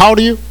work out. How old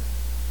are you?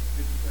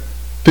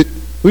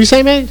 What you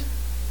say, man?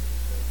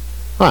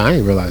 Oh, I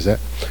didn't realize that.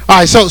 All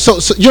right, so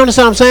you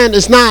understand what I'm saying?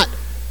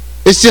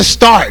 It's just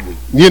starting.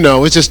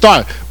 It's just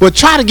starting. But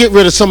try to get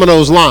rid of some of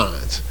those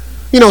lines.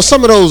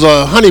 Some of those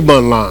honey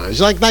bun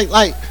lines. Like,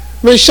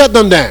 man, shut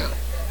them down.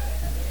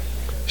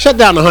 Shut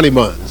down the honey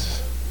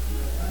buns.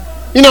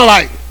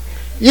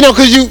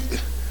 Because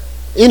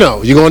you're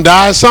going to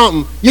die of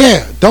something.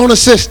 Yeah, don't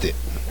assist it.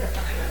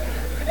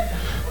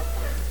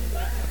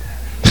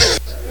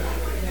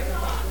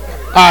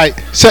 All right,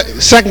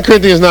 2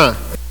 Corinthians 9.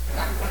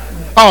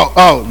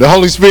 Oh, the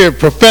Holy Spirit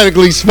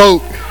prophetically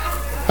spoke.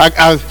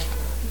 I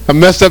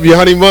messed up your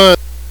honey bun.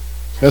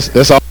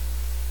 That's all.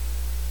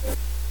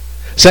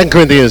 2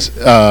 Corinthians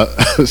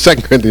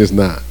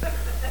 9.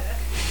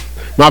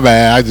 My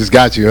bad, I just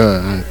got you,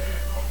 huh?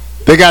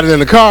 They got it in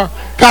the car.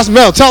 Got some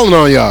Mel telling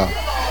on y'all.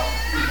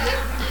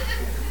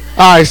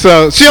 All right,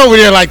 so she over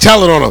there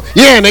telling on them.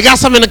 Yeah, and they got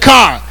some in the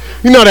car.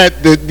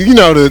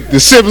 The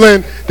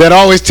sibling that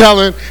always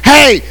telling,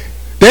 hey,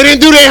 they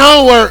didn't do their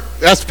homework.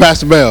 That's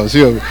Pastor Mel.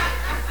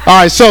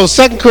 All right, so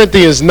 2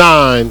 Corinthians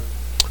 9.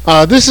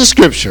 This is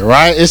scripture,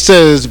 right? It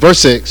says, verse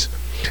 6.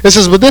 It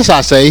says, but this I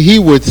say, he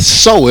which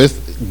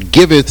soweth,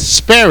 giveth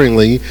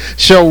sparingly,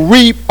 shall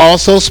reap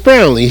also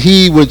sparingly.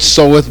 He which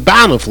soweth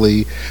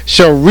bountifully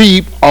shall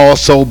reap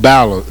also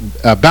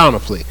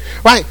bountifully.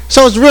 Right?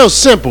 So it's real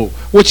simple.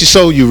 What you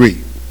sow, you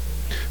reap.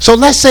 So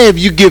let's say if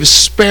you give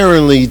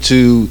sparingly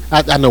to,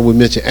 I know we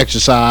mentioned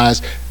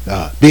exercise,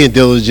 being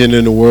diligent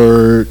in the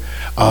word,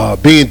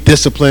 being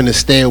disciplined and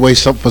staying away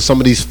for some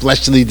of these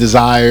fleshly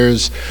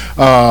desires,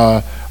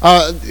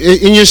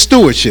 in your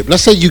stewardship.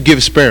 Let's say you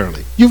give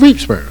sparingly. You reap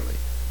sparingly.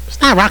 It's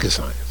not rocket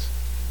science.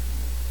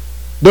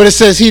 But it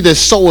says, he that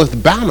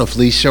soweth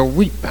bountifully shall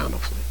reap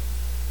bountifully.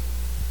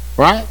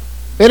 Right?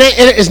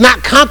 It's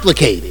not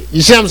complicated.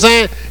 You see what I'm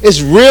saying?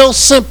 It's real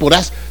simple.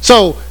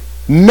 So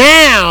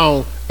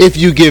now, if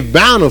you give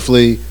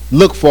bountifully,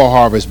 look for a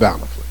harvest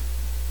bountifully.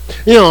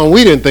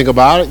 We didn't think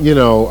about it.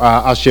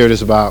 I'll share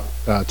this about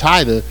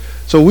tithing.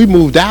 So we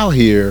moved out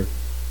here.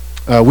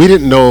 We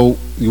didn't know.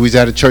 We was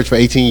at a church for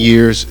 18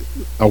 years.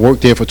 I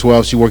worked there for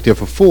 12. She worked there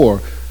for 4.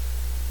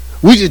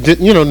 We just did,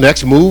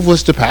 next move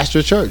was to pastor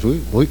a church.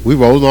 We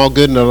rolled all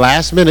good, in the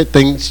last minute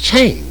things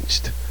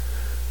changed.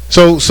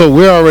 So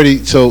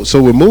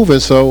we're moving.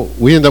 So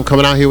we ended up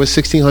coming out here with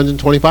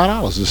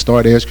 $1,625 to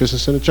start Ayers Christian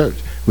Center Church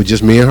with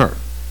just me and her.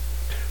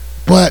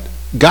 But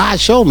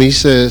God showed me. He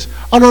says,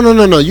 "Oh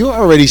no! You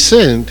already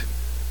sent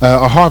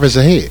a harvest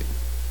ahead."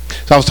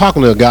 So I was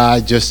talking to a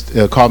guy just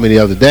called me the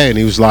other day, and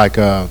he was like,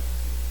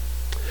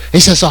 he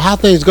said, "So how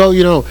things go?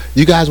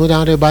 You guys went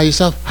down there by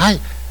yourself.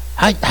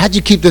 how'd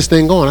you keep this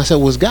thing going? I said,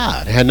 well, it was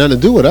God. It had nothing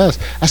to do with us.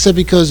 I said,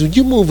 because when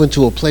you move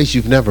into a place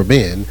you've never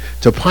been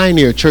to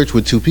pioneer a church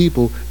with 2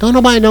 people, don't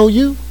nobody know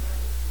you.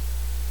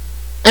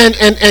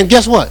 And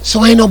guess what?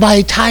 So ain't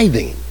nobody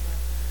tithing.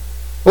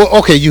 Well,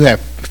 okay, you have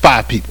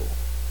 5 people,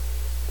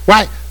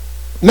 right?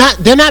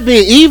 They're not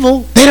being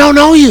evil. They don't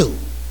know you.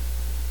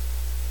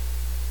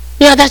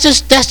 Yeah, that's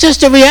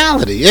just the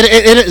reality.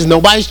 It is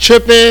nobody's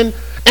tripping,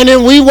 and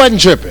then we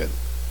wasn't tripping.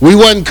 We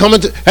wasn't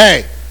coming to.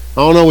 Hey, I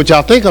don't know what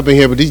y'all think up in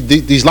here, but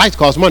these lights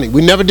cost money.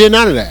 We never did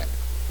none of that.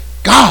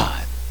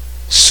 God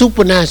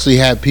supernaturally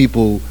had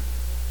people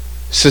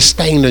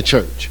sustain the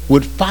church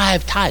with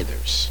 5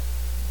 tithers.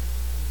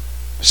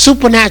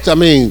 Supernatural. I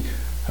mean,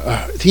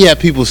 he had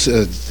people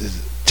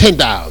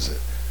 10,000,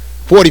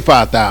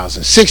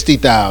 45,000,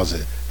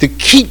 60,000 to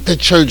keep the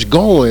church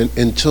going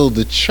until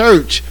the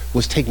church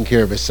was taking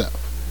care of itself.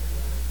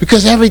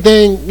 Because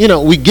everything,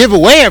 we give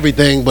away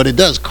everything, but it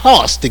does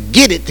cost to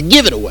give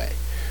it away,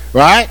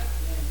 right?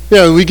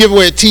 We give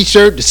away a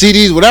T-shirt, the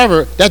CDs,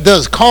 whatever. That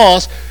does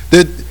cost.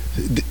 The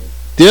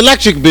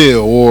electric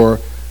bill or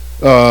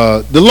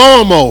the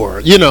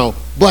lawnmower,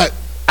 But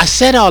I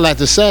said all that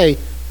to say,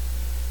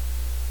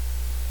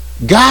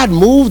 God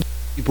moved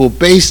people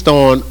based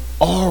on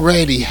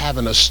already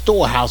having a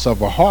storehouse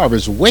of a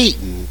harvest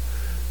waiting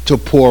to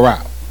pour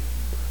out.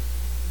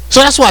 So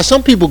that's why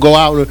some people go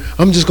out and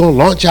I'm just going to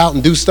launch out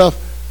and do stuff.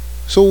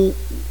 So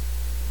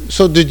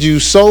did you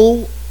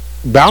sow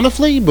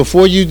bountifully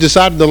before you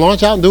decided to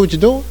launch out and do what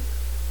you're doing?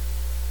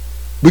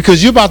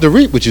 Because you're about to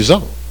reap what you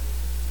sow.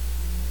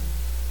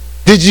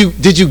 Did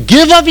you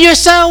give of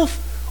yourself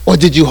or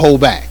did you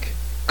hold back?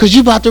 Because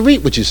you're about to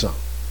reap what you sow.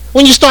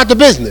 When you start the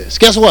business,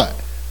 guess what?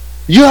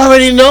 You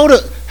already know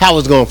how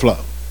it's going to flow.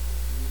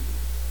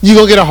 You're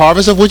going to get a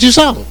harvest of what you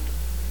sow.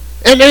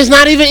 And it's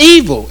not even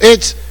evil.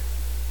 It's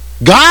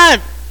God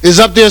is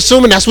up there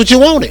assuming that's what you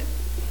wanted.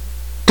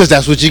 Because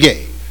that's what you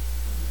gave.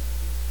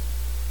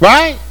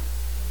 Right?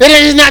 It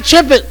is not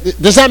tripping.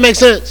 Does that make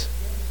sense?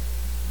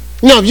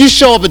 If you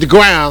show up at the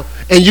ground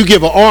and you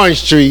give an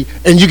orange tree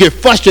and you get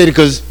frustrated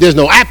because there's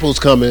no apples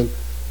coming,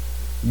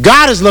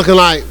 God is looking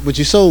like, but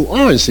you sowed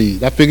orange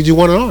seed. I figured you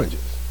wanted oranges.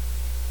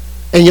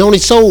 And you only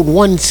sold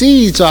 1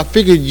 seed, so I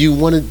figured you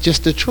wanted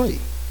just a tree.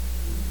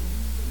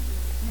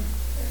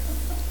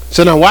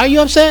 So now why are you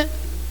upset?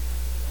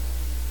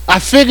 I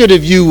figured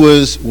if you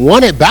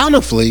wanted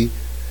bountifully,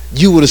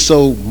 you would have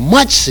sowed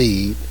much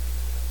seed,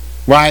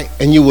 right?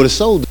 And you would have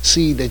sowed the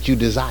seed that you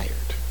desired.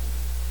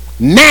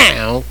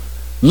 Now,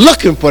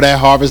 looking for that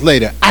harvest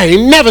later. I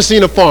ain't never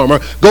seen a farmer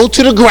go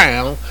to the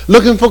ground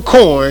looking for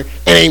corn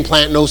and ain't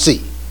plant no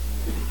seed.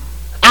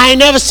 I ain't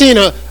never seen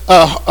a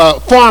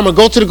farmer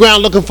go to the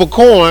ground looking for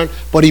corn,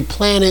 but he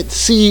planted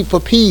seed for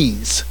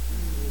peas.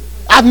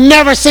 I've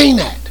never seen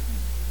that.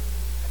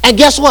 And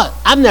guess what?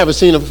 I've never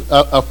seen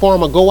a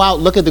farmer go out,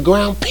 look at the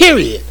ground,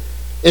 period,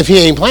 if he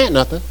ain't plant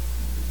nothing.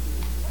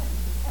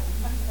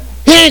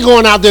 He ain't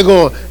going out there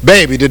going,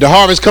 baby, did the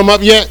harvest come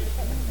up yet?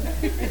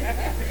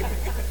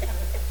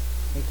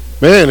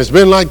 Man, it's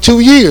been like 2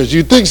 years.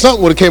 You'd think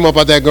something would have came up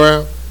out that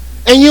ground.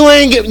 And you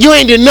ain't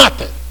did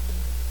nothing.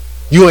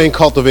 You ain't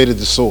cultivated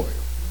the soil.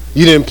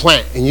 You didn't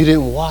plant and you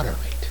didn't water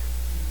it.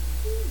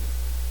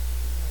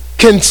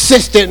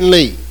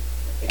 Consistently.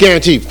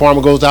 Guaranteed.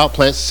 Farmer goes out,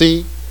 plants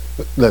seed.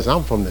 Listen,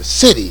 I'm from the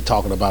city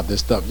talking about this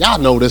stuff. Y'all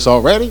know this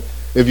already.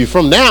 If you're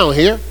from down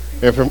here.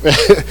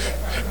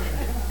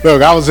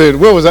 Look, I was in,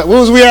 where was that? Where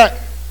was we at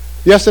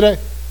yesterday?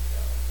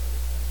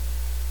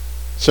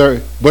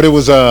 Sorry. But it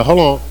was, hold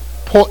on.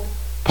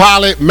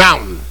 Pilot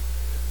Mountain,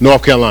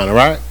 North Carolina,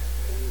 right?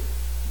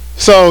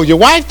 So your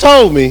wife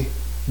told me,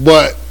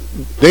 but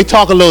they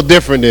talk a little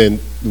different than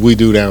we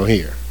do down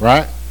here,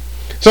 right?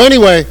 So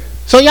anyway,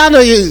 so y'all know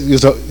it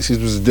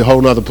was a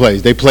whole nother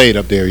place. They played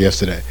up there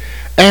yesterday.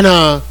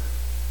 And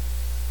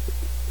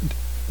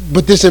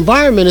but this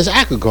environment is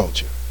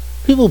agriculture.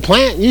 People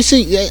plant, you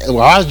see, I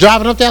was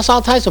driving up there, I saw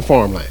all types of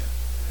farmland.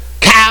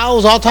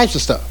 Cows, all types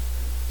of stuff.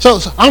 So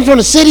I'm from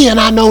the city and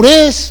I know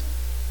this.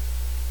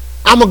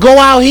 I'm going to go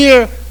out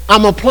here,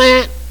 I'm going to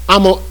plant, I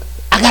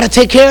got to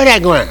take care of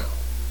that ground.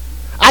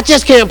 I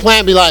just can't plant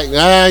and be like,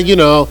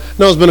 no,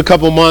 it's been a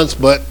couple months,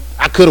 but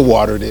I could have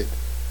watered it.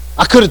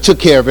 I could have took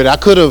care of it. I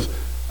could have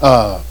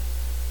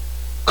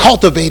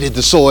cultivated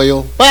the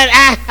soil, but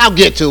I'll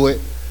get to it.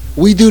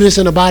 We do this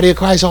in the body of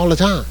Christ all the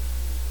time.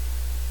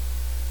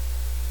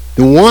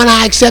 The one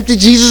I accepted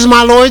Jesus as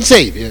my Lord and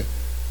Savior,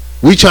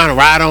 we trying to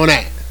ride on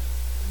that.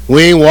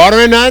 We ain't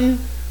watering nothing.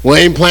 We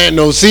ain't planting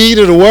no seed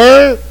of the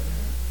word.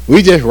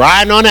 We just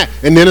riding on that.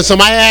 And then if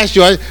somebody asks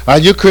you, are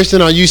you a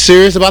Christian? Are you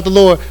serious about the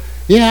Lord?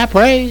 Yeah, I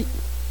prayed.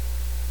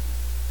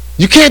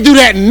 You can't do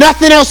that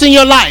nothing else in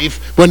your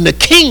life, but in the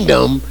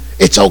kingdom,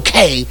 it's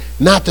okay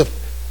not to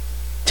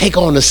take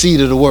on the seed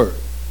of the word.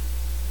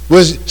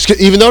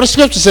 Even though the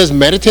scripture says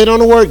meditate on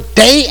the word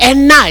day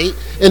and night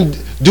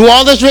and do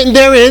all that's written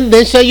therein,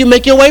 then shall you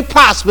make your way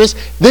prosperous,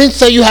 then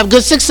shall you have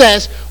good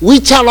success.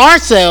 We tell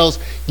ourselves,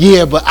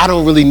 yeah, but I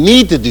don't really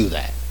need to do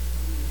that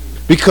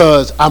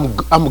because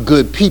I'm a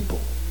good people.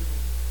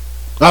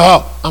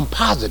 Oh, I'm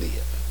positive.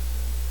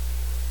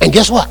 And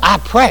guess what? I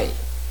pray.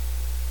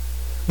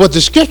 But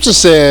the scripture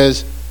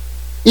says,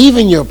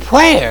 even your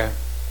prayer,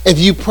 if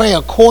you pray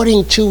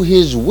according to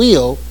his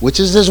will, which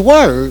is his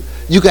word,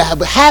 you can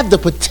have the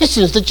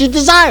petitions that you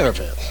desire of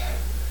him.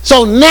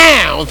 So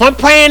now, if I'm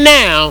praying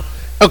now,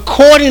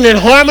 according in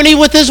harmony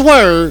with his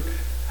word,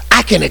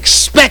 I can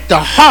expect a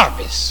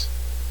harvest.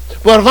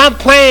 But if I'm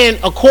praying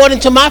according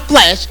to my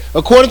flesh,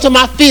 according to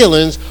my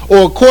feelings,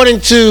 or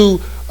according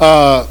to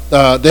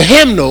the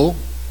hymnal,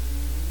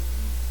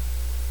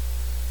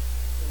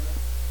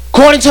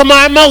 according to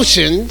my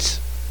emotions,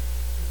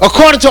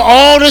 according to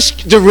all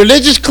the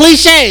religious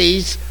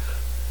cliches,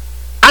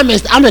 I'm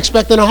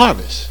expecting a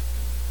harvest.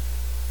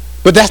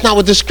 But that's not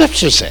what the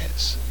scripture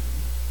says.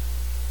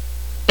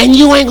 And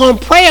you ain't going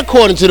to pray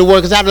according to the word,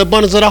 because out of the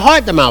abundance of the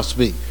heart the mouth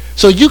speaks.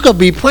 So you could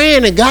be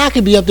praying and God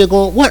could be up there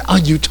going, what are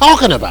you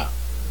talking about?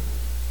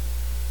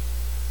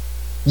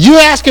 You're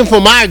asking for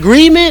my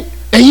agreement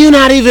and you're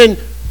not even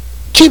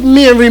keeping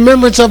me in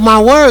remembrance of my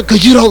word,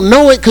 because you don't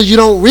know it, because you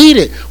don't read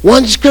it.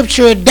 One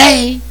scripture a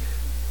day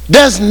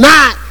does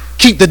not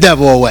keep the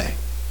devil away.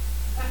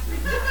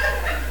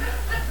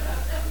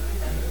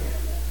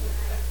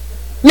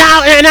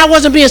 Now, and I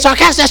wasn't being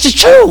sarcastic, that's the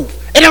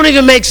truth. It don't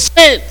even make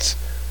sense.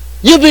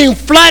 You're being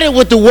flooded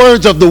with the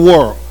words of the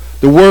world.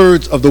 The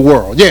words of the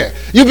world, yeah.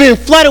 You're being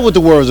flooded with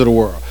the words of the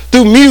world.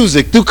 Through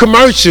music, through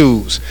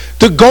commercials,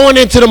 through going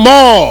into the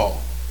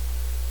mall.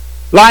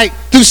 Like,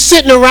 through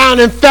sitting around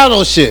in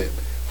fellowship.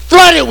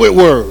 Flooded with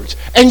words.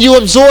 And you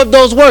absorb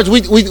those words.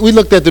 We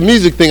looked at the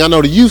music thing. I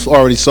know the youth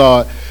already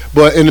saw it.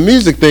 But in the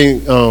music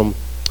thing,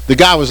 the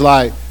guy was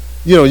like,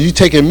 you know, you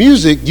taking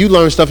music, you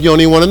learn stuff you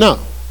don't even want to know.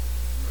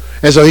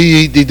 And so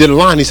he did a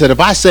line. He said, if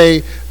I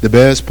say the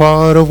best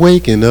part of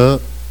waking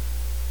up.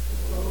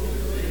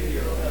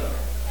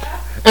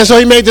 And so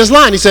he made this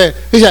line. He said,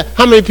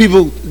 how many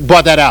people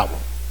bought that album?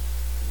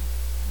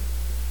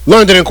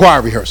 Learned it in choir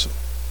rehearsal.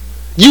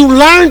 You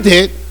learned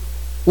it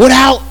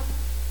without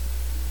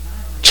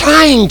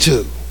trying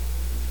to.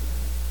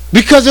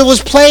 Because it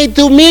was played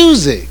through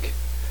music.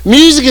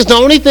 Music is the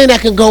only thing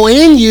that can go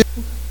in you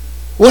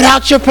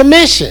without your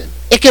permission.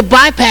 It can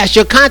bypass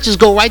your conscious,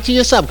 go right to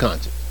your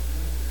subconscious.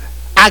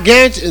 I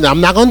guarantee,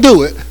 I'm not going to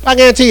do it, but I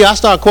guarantee you, I'll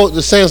start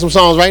saying some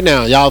songs right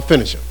now. Y'all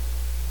finish them.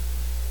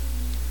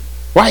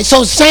 Right?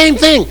 So same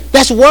thing.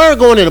 That's word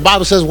going in. The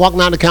Bible says, walk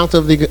not the counsel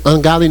of the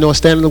ungodly, nor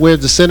stand in the way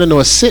of the sinner,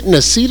 nor sit in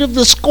the seat of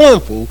the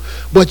scornful,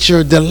 but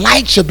your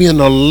delight shall be in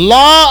the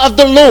law of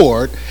the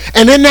Lord,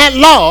 and in that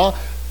law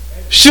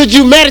should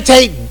you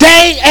meditate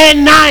day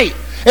and night.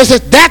 It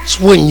says that's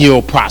when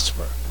you'll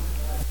prosper.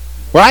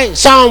 Right?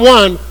 Psalm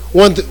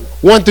 1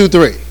 through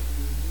 3.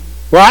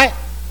 Right?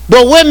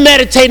 But we're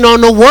meditating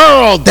on the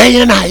world day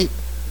and night,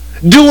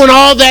 doing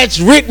all that's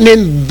written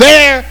in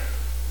their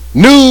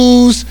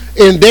news,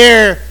 in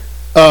their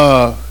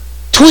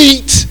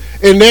tweets,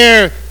 in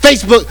their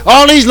Facebook,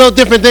 all these little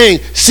different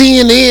things.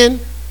 CNN,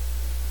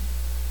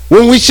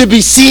 when we should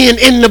be seeing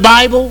in the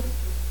Bible.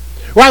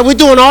 Right? We're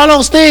doing all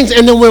those things,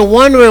 and then we're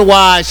wondering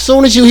why, as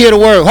soon as you hear the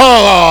word,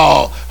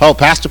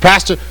 pastor,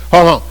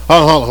 hold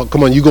on,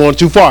 come on, you're going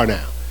too far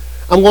now.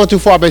 I'm going too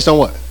far based on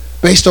what?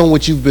 Based on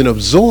what you've been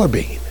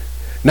absorbing,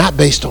 not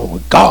based on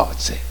what God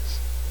says.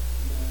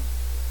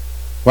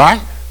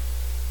 Right?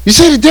 You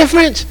see the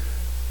difference?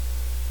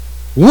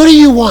 What do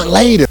you want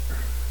later?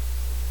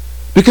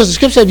 Because the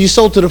scripture says, if you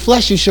sow to the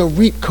flesh, you shall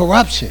reap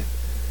corruption.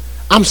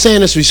 I'm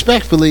saying this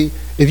respectfully.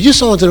 If you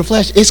sow into the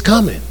flesh, it's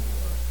coming.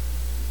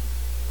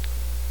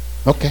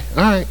 Okay,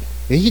 all right.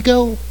 Here you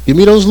go. Give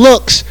me those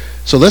looks.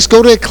 So let's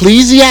go to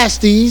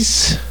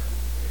Ecclesiastes.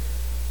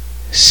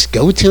 Let's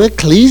go to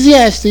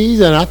Ecclesiastes,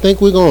 and I think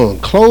we're going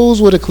to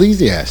close with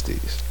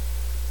Ecclesiastes.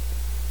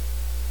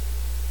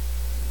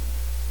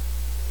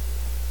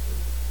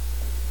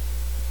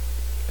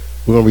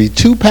 We're going to read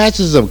 2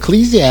 passages of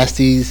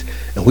Ecclesiastes,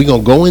 and we're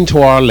going to go into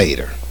our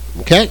later.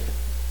 Okay?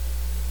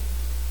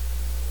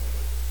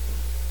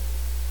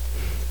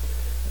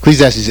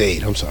 Ecclesiastes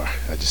 8. I'm sorry.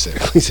 I just said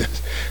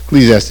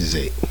Ecclesiastes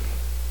 8.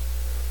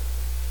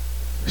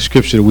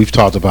 Scripture that we've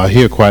talked about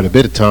here quite a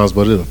bit of times,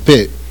 but it'll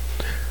fit.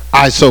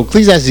 All right, so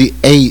Ecclesiastes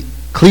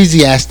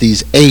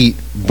 8,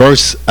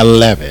 verse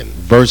 11.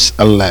 Verse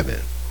 11.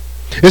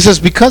 It says,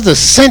 because the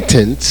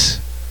sentence,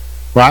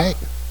 right?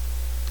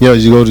 You know,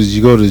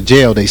 you go to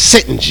jail, they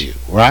sentence you,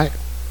 right?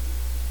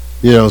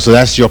 You know, so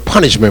that's your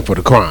punishment for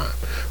the crime.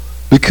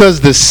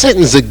 Because the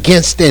sentence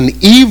against an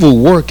evil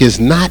work is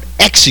not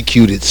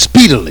executed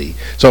speedily.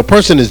 So a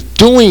person is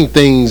doing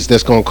things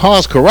that's going to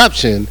cause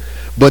corruption,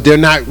 but they're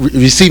not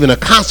receiving a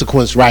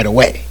consequence right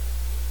away.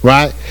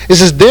 Right? It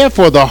says,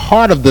 therefore, the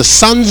heart of the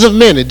sons of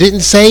men. It didn't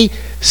say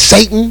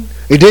Satan.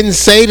 It didn't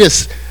say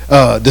this,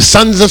 the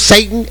sons of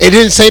Satan. It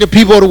didn't say the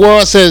people of the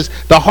world. It says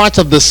the hearts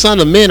of the son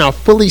of men are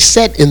fully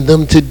set in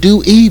them to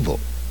do evil,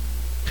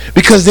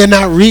 because they're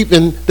not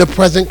reaping the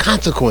present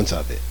consequence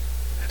of it.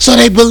 So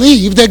they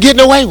believe they're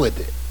getting away with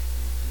it.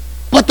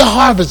 But the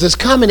harvest is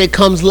coming. It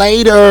comes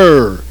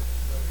later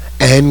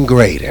and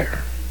greater.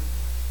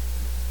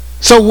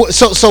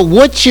 So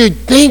what you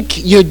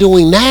think you're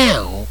doing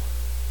now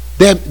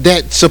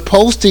that's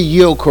supposed to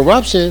yield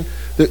corruption,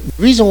 the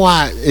reason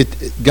why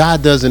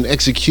God doesn't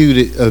execute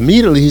it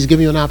immediately, he's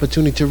giving you an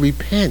opportunity to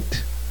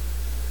repent,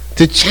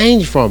 to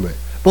change from it.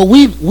 But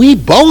we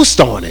boast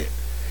on it.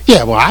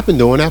 Yeah, well, I've been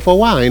doing that for a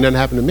while. Ain't nothing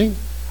happened to me.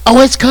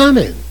 Oh, it's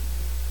coming.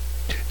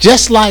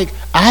 Just like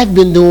I've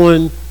been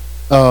doing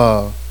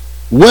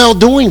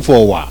well-doing for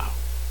a while.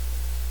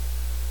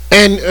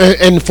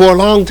 And for a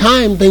long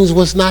time, things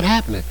was not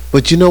happening.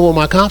 But you know what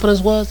my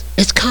confidence was?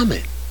 It's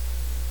coming.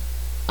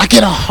 I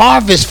get a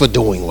harvest for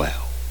doing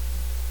well.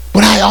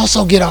 But I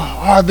also get a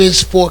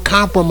harvest for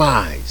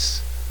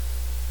compromise.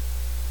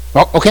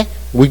 Oh, okay,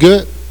 we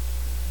good?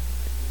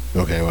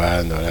 Okay, well,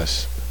 I know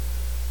that's...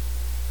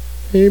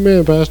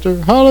 Amen,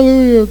 Pastor.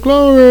 Hallelujah.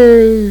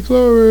 Glory,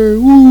 glory.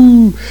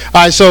 Woo. All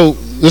right, so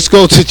let's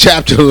go to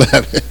chapter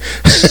 11.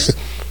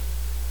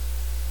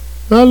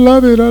 I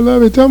love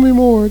it. Tell me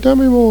more.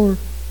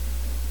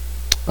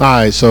 All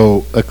right,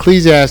 so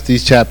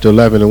Ecclesiastes chapter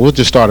 11, and we'll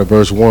just start at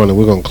verse 1, and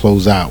we're going to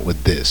close out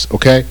with this,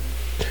 okay?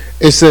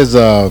 It says,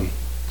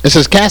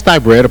 cast thy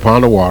bread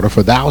upon the water,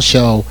 for thou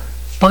shalt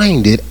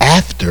find it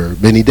after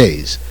many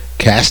days.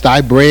 Cast thy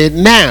bread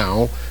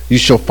now, you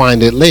shall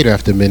find it later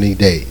after many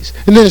days.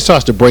 And then it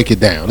starts to break it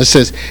down. It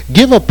says,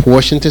 give a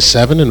portion to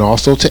 7 and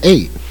also to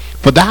 8,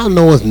 for thou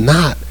knowest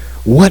not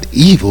what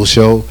evil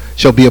shall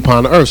be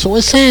upon the earth. So what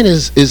it's saying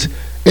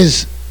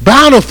is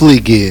bountifully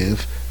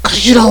give,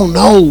 because you don't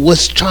know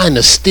what's trying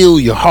to steal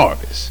your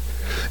harvest.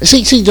 And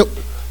see,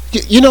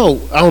 you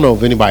know, I don't know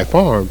if anybody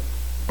farm,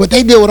 but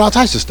they deal with all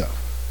types of stuff.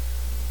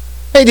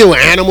 They deal with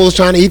animals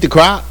trying to eat the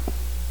crop,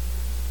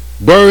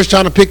 birds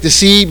trying to pick the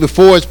seed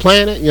before it's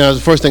planted. You know, that's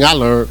the first thing I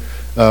learned,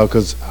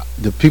 because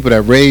the people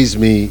that raised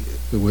me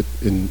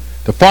in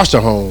the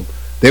foster home,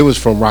 they was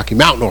from Rocky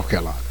Mount, North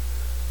Carolina.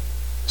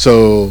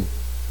 So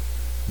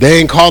they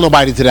ain't call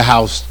nobody to the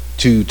house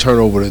to turn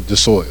over the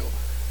soil.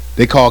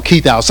 They call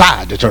Keith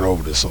outside to turn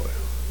over the soil.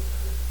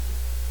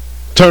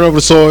 Turn over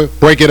the soil,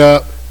 break it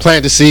up,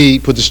 plant the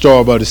seed, put the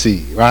straw above the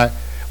seed, right?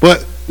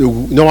 But you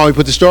know why we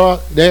put the straw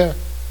there?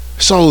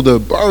 So the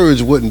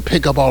birds wouldn't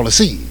pick up all the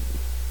seed.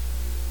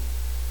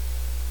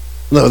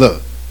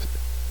 Look.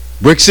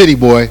 Brick City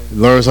boy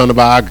learned something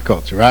about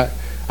agriculture, right?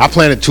 I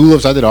planted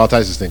tulips. I did all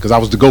types of things because I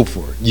was the go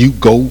for it. You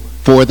go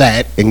for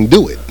that and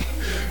do it.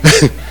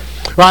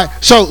 Right?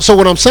 So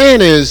what I'm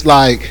saying is,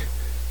 like,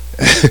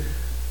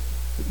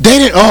 they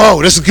didn't,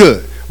 oh, this is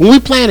good. When we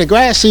planted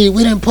grass seed,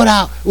 we didn't put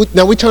out,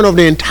 we turned over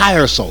the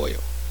entire soil.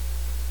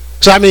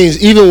 So that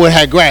means even when it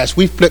had grass,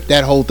 we flipped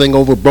that whole thing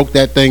over, broke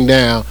that thing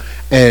down,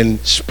 and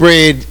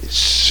spread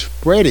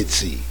it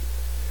seed.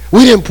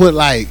 We didn't put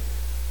like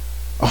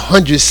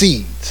 100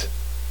 seeds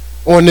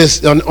on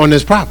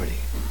this property.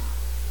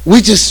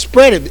 We just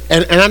spread it,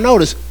 and I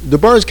noticed the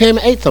birds came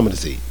and ate some of the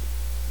seed.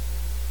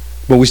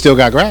 But we still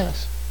got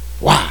grass.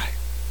 Why?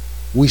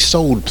 We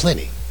sowed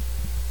plenty.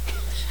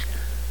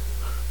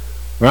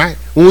 Right?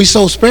 When we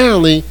sow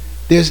sparingly,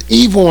 there's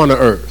evil on the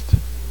earth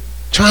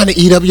trying to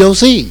eat up your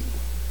seed.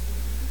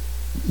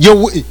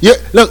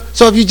 Look,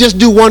 so if you just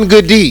do one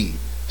good deed,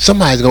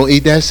 somebody's going to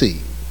eat that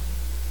seed.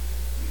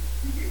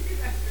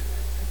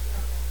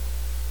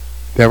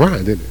 That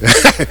rhymed, didn't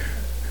it?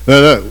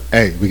 Look,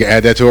 hey, we can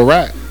add that to a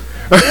rap.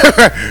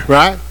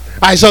 Right?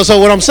 All right, so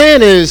what I'm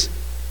saying is,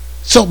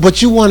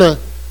 but you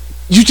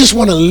just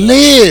want to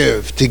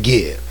live to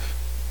give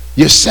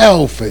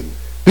yourself and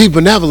be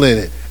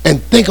benevolent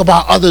and think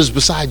about others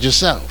besides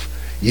yourself.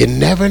 You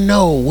never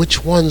know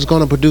which one's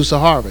going to produce a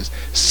harvest.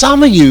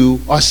 Some of you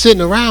are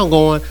sitting around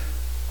going,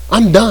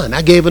 I'm done.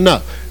 I gave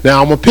enough.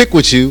 Now, I'm going to pick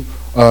with you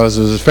as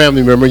a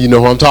family member. You know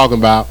who I'm talking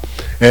about.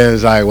 And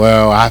it's like,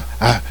 well,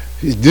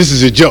 this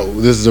is a joke.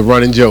 This is a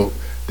running joke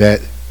that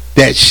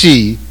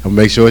she, I'll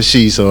make sure it's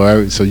she,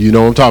 so you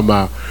know what I'm talking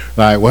about.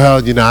 Like,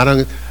 well, you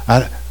know,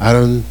 I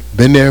done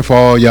been there for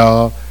all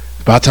y'all.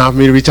 It's about time for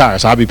me to retire.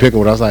 So I'll be picking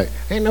what I was like,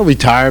 ain't no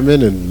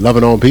retirement and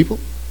loving on people.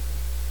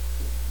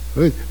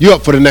 You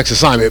up for the next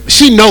assignment.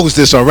 She knows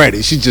this already.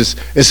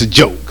 It's a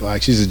joke.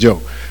 Like, she's a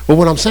joke. But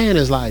what I'm saying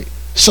is, like,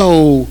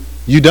 so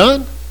you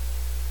done?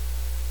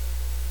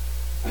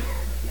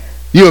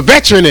 You're a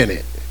veteran in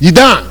it. You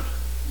done.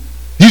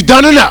 You've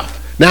done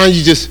enough. Now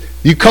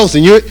you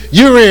coasting.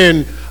 You're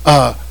in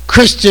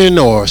Christian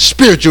or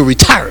spiritual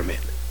retirement.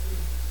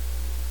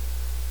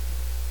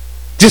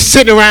 Just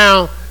sitting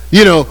around,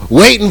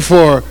 waiting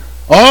for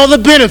all the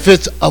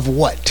benefits of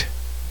what?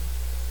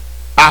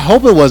 I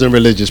hope it wasn't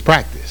religious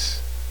practice.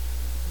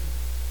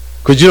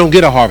 Because you don't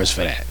get a harvest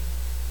for that.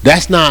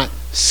 That's not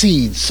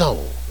seed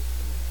sown.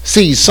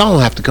 Seed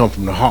sown have to come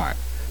from the heart.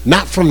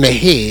 Not from the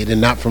head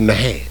and not from the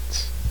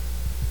hands.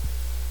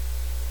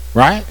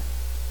 Right?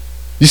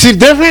 You see the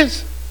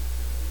difference?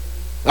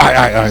 All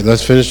right,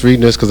 let's finish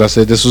reading this because I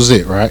said this was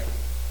it, right?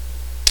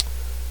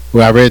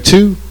 Well, I read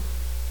 2.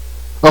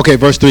 Okay,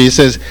 verse 3, it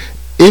says,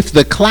 if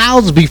the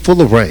clouds be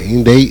full of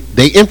rain, they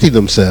empty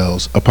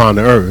themselves upon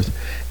the earth.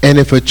 And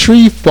if a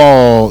tree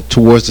fall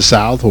towards the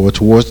south or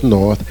towards the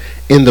north,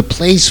 in the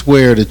place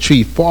where the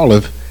tree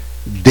falleth,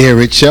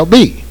 there it shall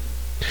be.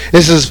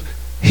 It says,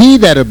 he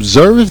that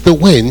observeth the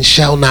wind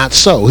shall not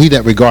sow. He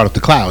that regardeth the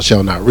clouds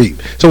shall not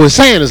reap. So what it's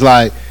saying is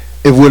like,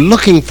 if we're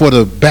looking for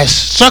the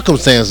best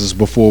circumstances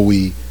before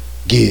we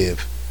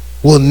give,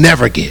 we'll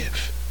never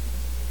give.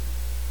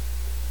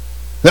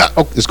 Now,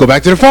 let's go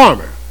back to the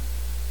farmer.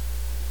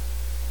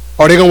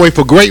 Are they going to wait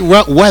for great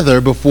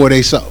weather before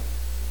they sow?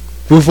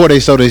 Before they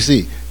sow their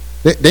seed?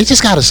 They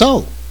just got to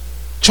sow.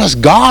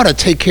 Trust God to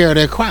take care of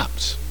their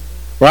crops.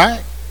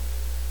 Right?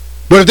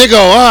 But if they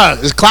go,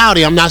 it's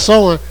cloudy, I'm not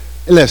sowing.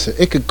 Listen,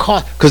 it could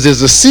cost, because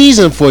there's a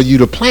season for you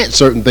to plant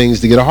certain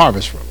things to get a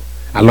harvest from them.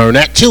 I learned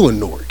that too in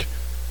Newark.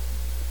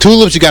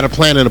 Tulips you got to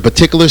plant in a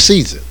particular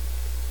season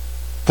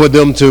for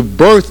them to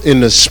birth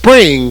in the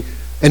spring,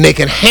 and they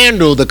can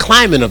handle the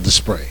climate of the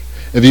spring.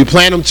 If you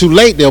plant them too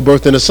late, they'll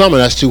birth in the summer,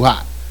 that's too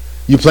hot.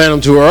 You plant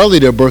them too early,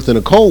 they'll birth in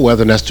the cold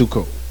weather, and that's too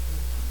cold.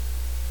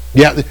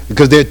 Yeah,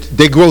 because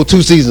they grow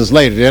 2 seasons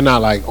later. They're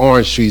not like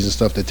orange trees and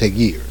stuff that take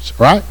years,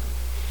 right?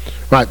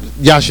 Right,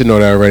 y'all should know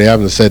that already. I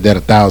haven't said that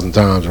 1,000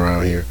 times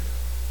around here.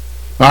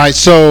 All right,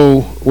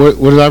 so what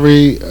did I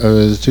read?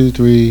 2,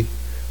 3,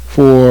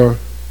 4.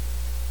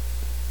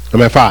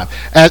 I'm at 5.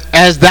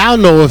 As thou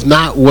knowest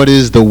not what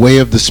is the way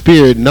of the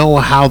Spirit, know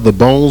how the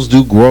bones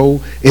do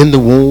grow in the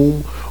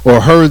womb, or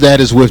her that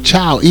is with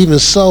child, even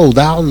so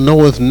thou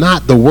knowest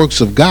not the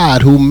works of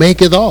God who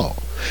maketh all.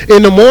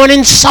 In the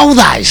morning sow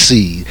thy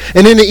seed,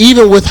 and in the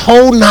even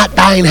withhold not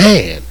thine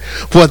hand.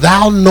 For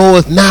thou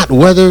knowest not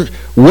whether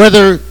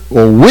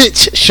or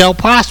which shall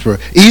prosper,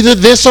 either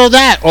this or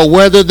that, or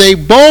whether they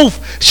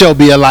both shall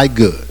be alike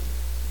good.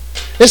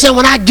 They said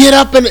when I get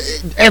up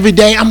every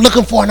day, I'm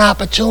looking for an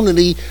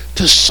opportunity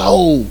to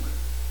sow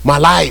my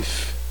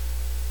life.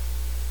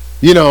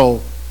 You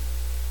know,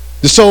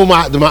 to sow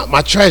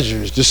my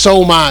treasures, to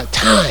sow my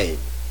time.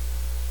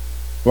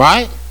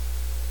 Right?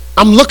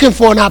 I'm looking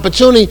for an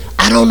opportunity.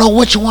 I don't know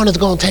which one it's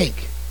going to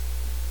take.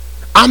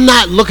 I'm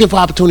not looking for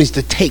opportunities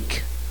to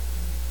take.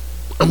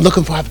 I'm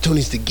looking for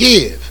opportunities to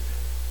give.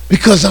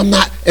 Because I'm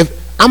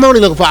only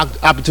looking for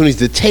opportunities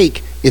to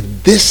take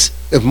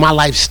if my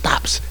life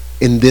stops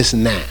in this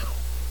now.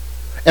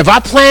 If I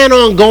plan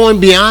on going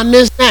beyond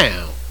this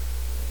now,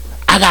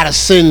 I got to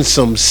send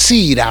some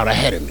seed out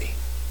ahead of me.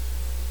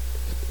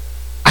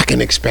 I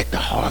can expect a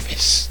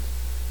harvest.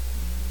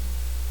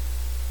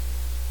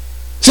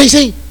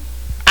 See,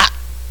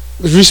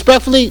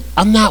 respectfully,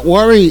 I'm not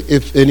worried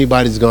if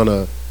anybody's going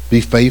to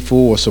be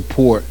faithful or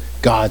support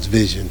God's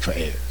vision for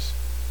heirs.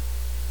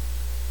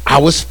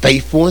 I was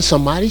faithful in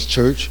somebody's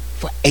church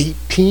for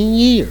 18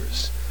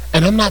 years.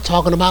 And I'm not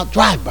talking about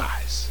drive-bys.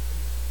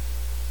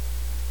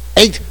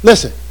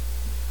 Listen,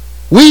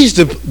 we used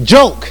to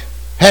joke,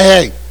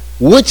 hey,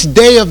 which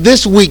day of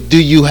this week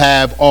do you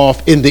have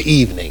off in the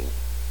evening?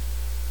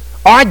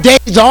 Our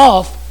days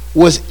off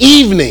was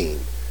evening.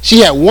 She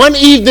had one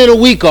evening a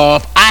week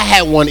off. I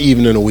had one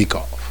evening a week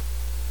off.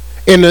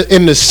 In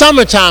the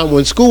summertime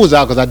when school was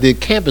out, because I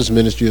did campus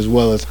ministry as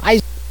well as high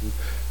school,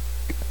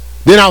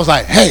 then I was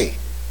like, hey,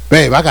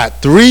 babe, I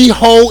got 3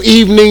 whole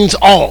evenings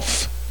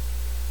off.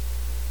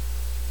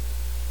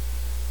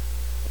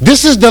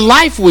 This is the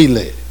life we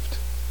lived.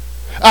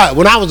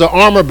 When I was an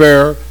armor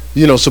bearer,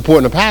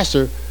 supporting the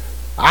pastor,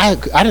 I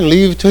didn't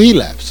leave till he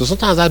left. So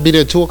sometimes I'd be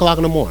there at 2 o'clock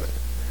in the morning.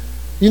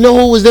 You know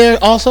who was there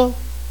also?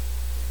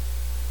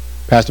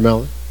 Pastor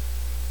Mellon.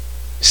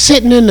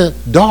 Sitting in the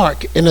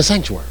dark in the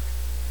sanctuary.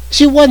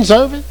 She wasn't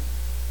serving.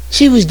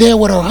 She was there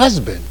with her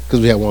husband,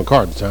 because we had one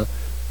car at the time.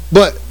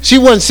 But she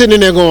wasn't sitting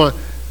in there going,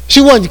 she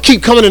wasn't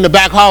keep coming in the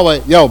back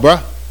hallway, yo,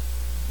 bruh,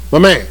 my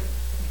man,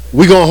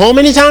 we going home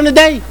anytime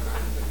today?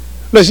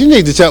 Listen, you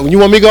need to tell, you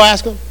want me to go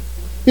ask him?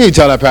 You need to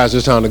tell that pastor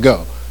it's time to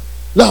go.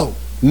 No,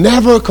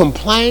 never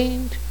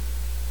complained.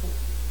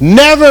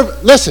 Never,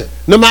 listen,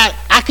 no matter,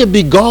 I could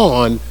be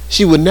gone,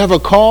 she would never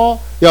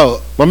call,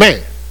 yo, my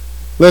man,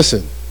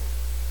 listen,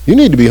 you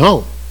need to be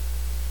home.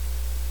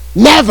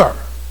 Never.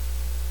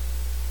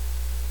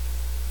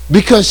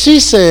 Because she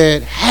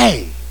said,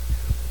 hey,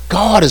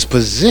 God is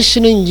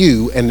positioning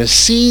you and the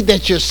seed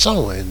that you're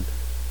sowing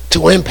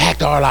to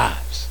impact our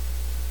lives.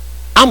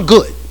 I'm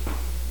good.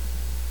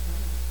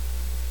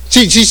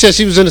 She said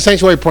she was in the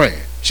sanctuary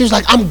praying. She was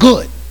like, I'm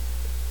good.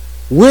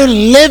 We're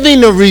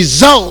living the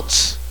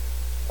results.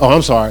 Oh,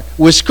 I'm sorry.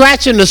 We're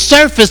scratching the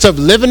surface of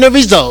living the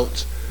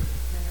results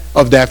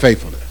of that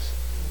faithfulness.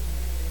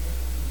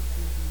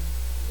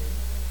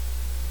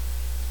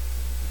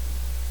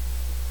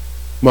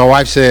 My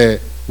wife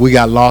said, we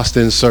got lost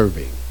in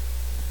serving.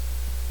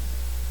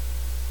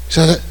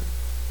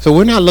 So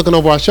we're not looking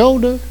over our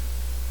shoulder.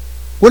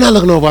 We're not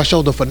looking over our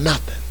shoulder for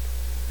nothing.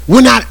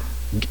 We're not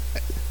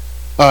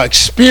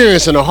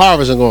experiencing a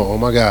harvest and going, oh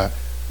my God,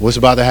 what's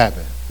about to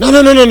happen? No.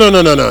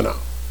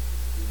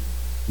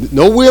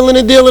 No wheeling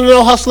and dealing and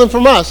no hustling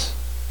from us.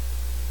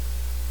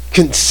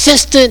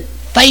 Consistent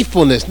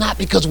faithfulness, not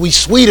because we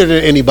sweeter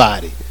than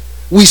anybody.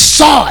 We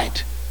saw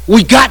it.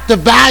 We got the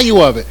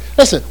value of it.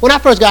 Listen, when I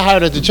first got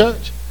hired at the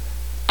church,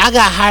 I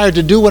got hired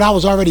to do what I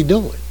was already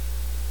doing.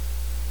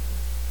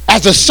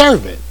 As a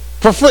servant,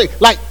 for free.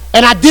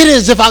 And I did it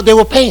as if they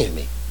were paying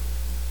me.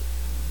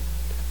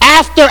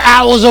 after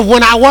hours of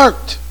when I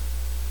worked.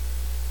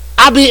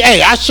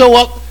 I show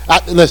up,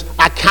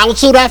 I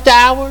counseled after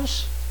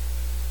hours.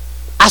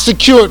 I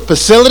secured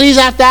facilities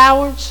after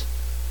hours.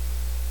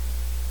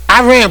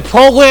 I ran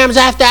programs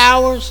after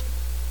hours.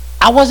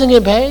 I wasn't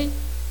getting paid.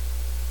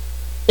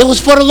 It was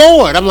for the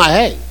Lord. I'm like,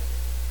 hey,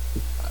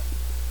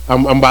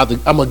 I'm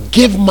gonna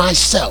give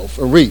myself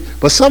a reap.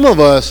 But some of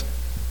us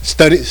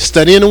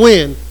study in the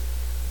wind.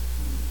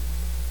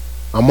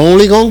 I'm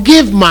only gonna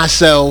give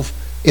myself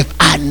if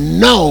I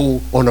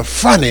know on the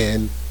front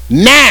end,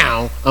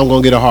 now I'm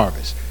gonna get a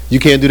harvest. You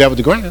can't do that with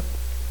the ground.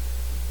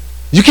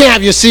 You can't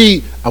have your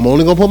seed, I'm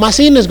only gonna put my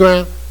seed in this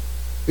ground.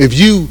 If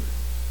you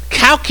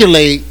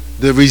calculate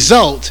the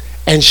result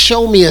and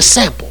show me a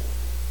sample.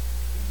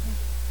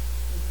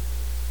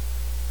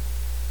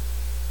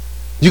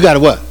 You gotta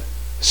what?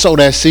 Sow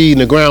that seed in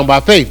the ground by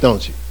faith,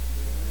 don't you?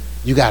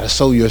 You gotta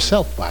sow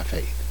yourself by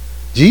faith.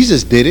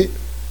 Jesus did it,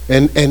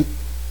 and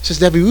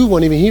Sister Debbie, we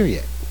weren't even here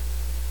yet.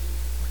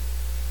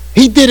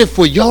 He did it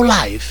for your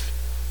life.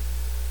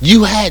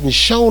 You hadn't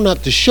shown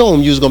up to show him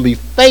you was going to be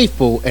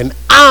faithful and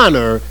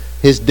honor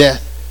his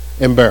death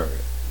and burial.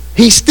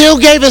 He still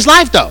gave his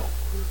life, though,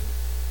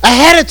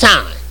 ahead of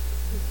time.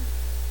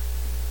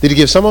 Did he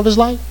give some of his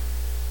life?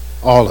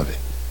 All of it.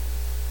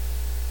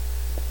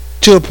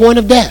 To the point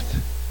of death.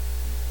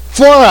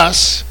 For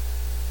us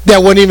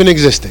that weren't even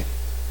existing.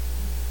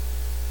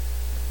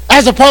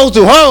 As opposed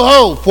to,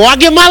 before I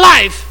give my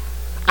life,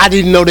 I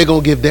didn't know they're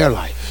going to give their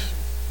life.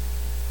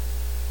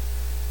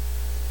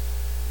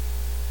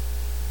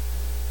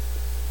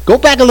 Go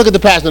back and look at The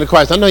Passion of the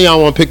Christ. I know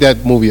y'all want to pick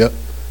that movie up.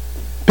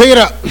 Pick it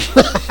up.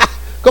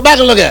 Go back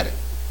and look at it.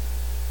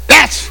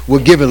 That's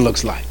what giving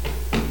looks like.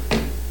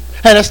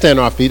 Hey, let's stand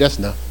on our feet. That's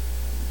enough.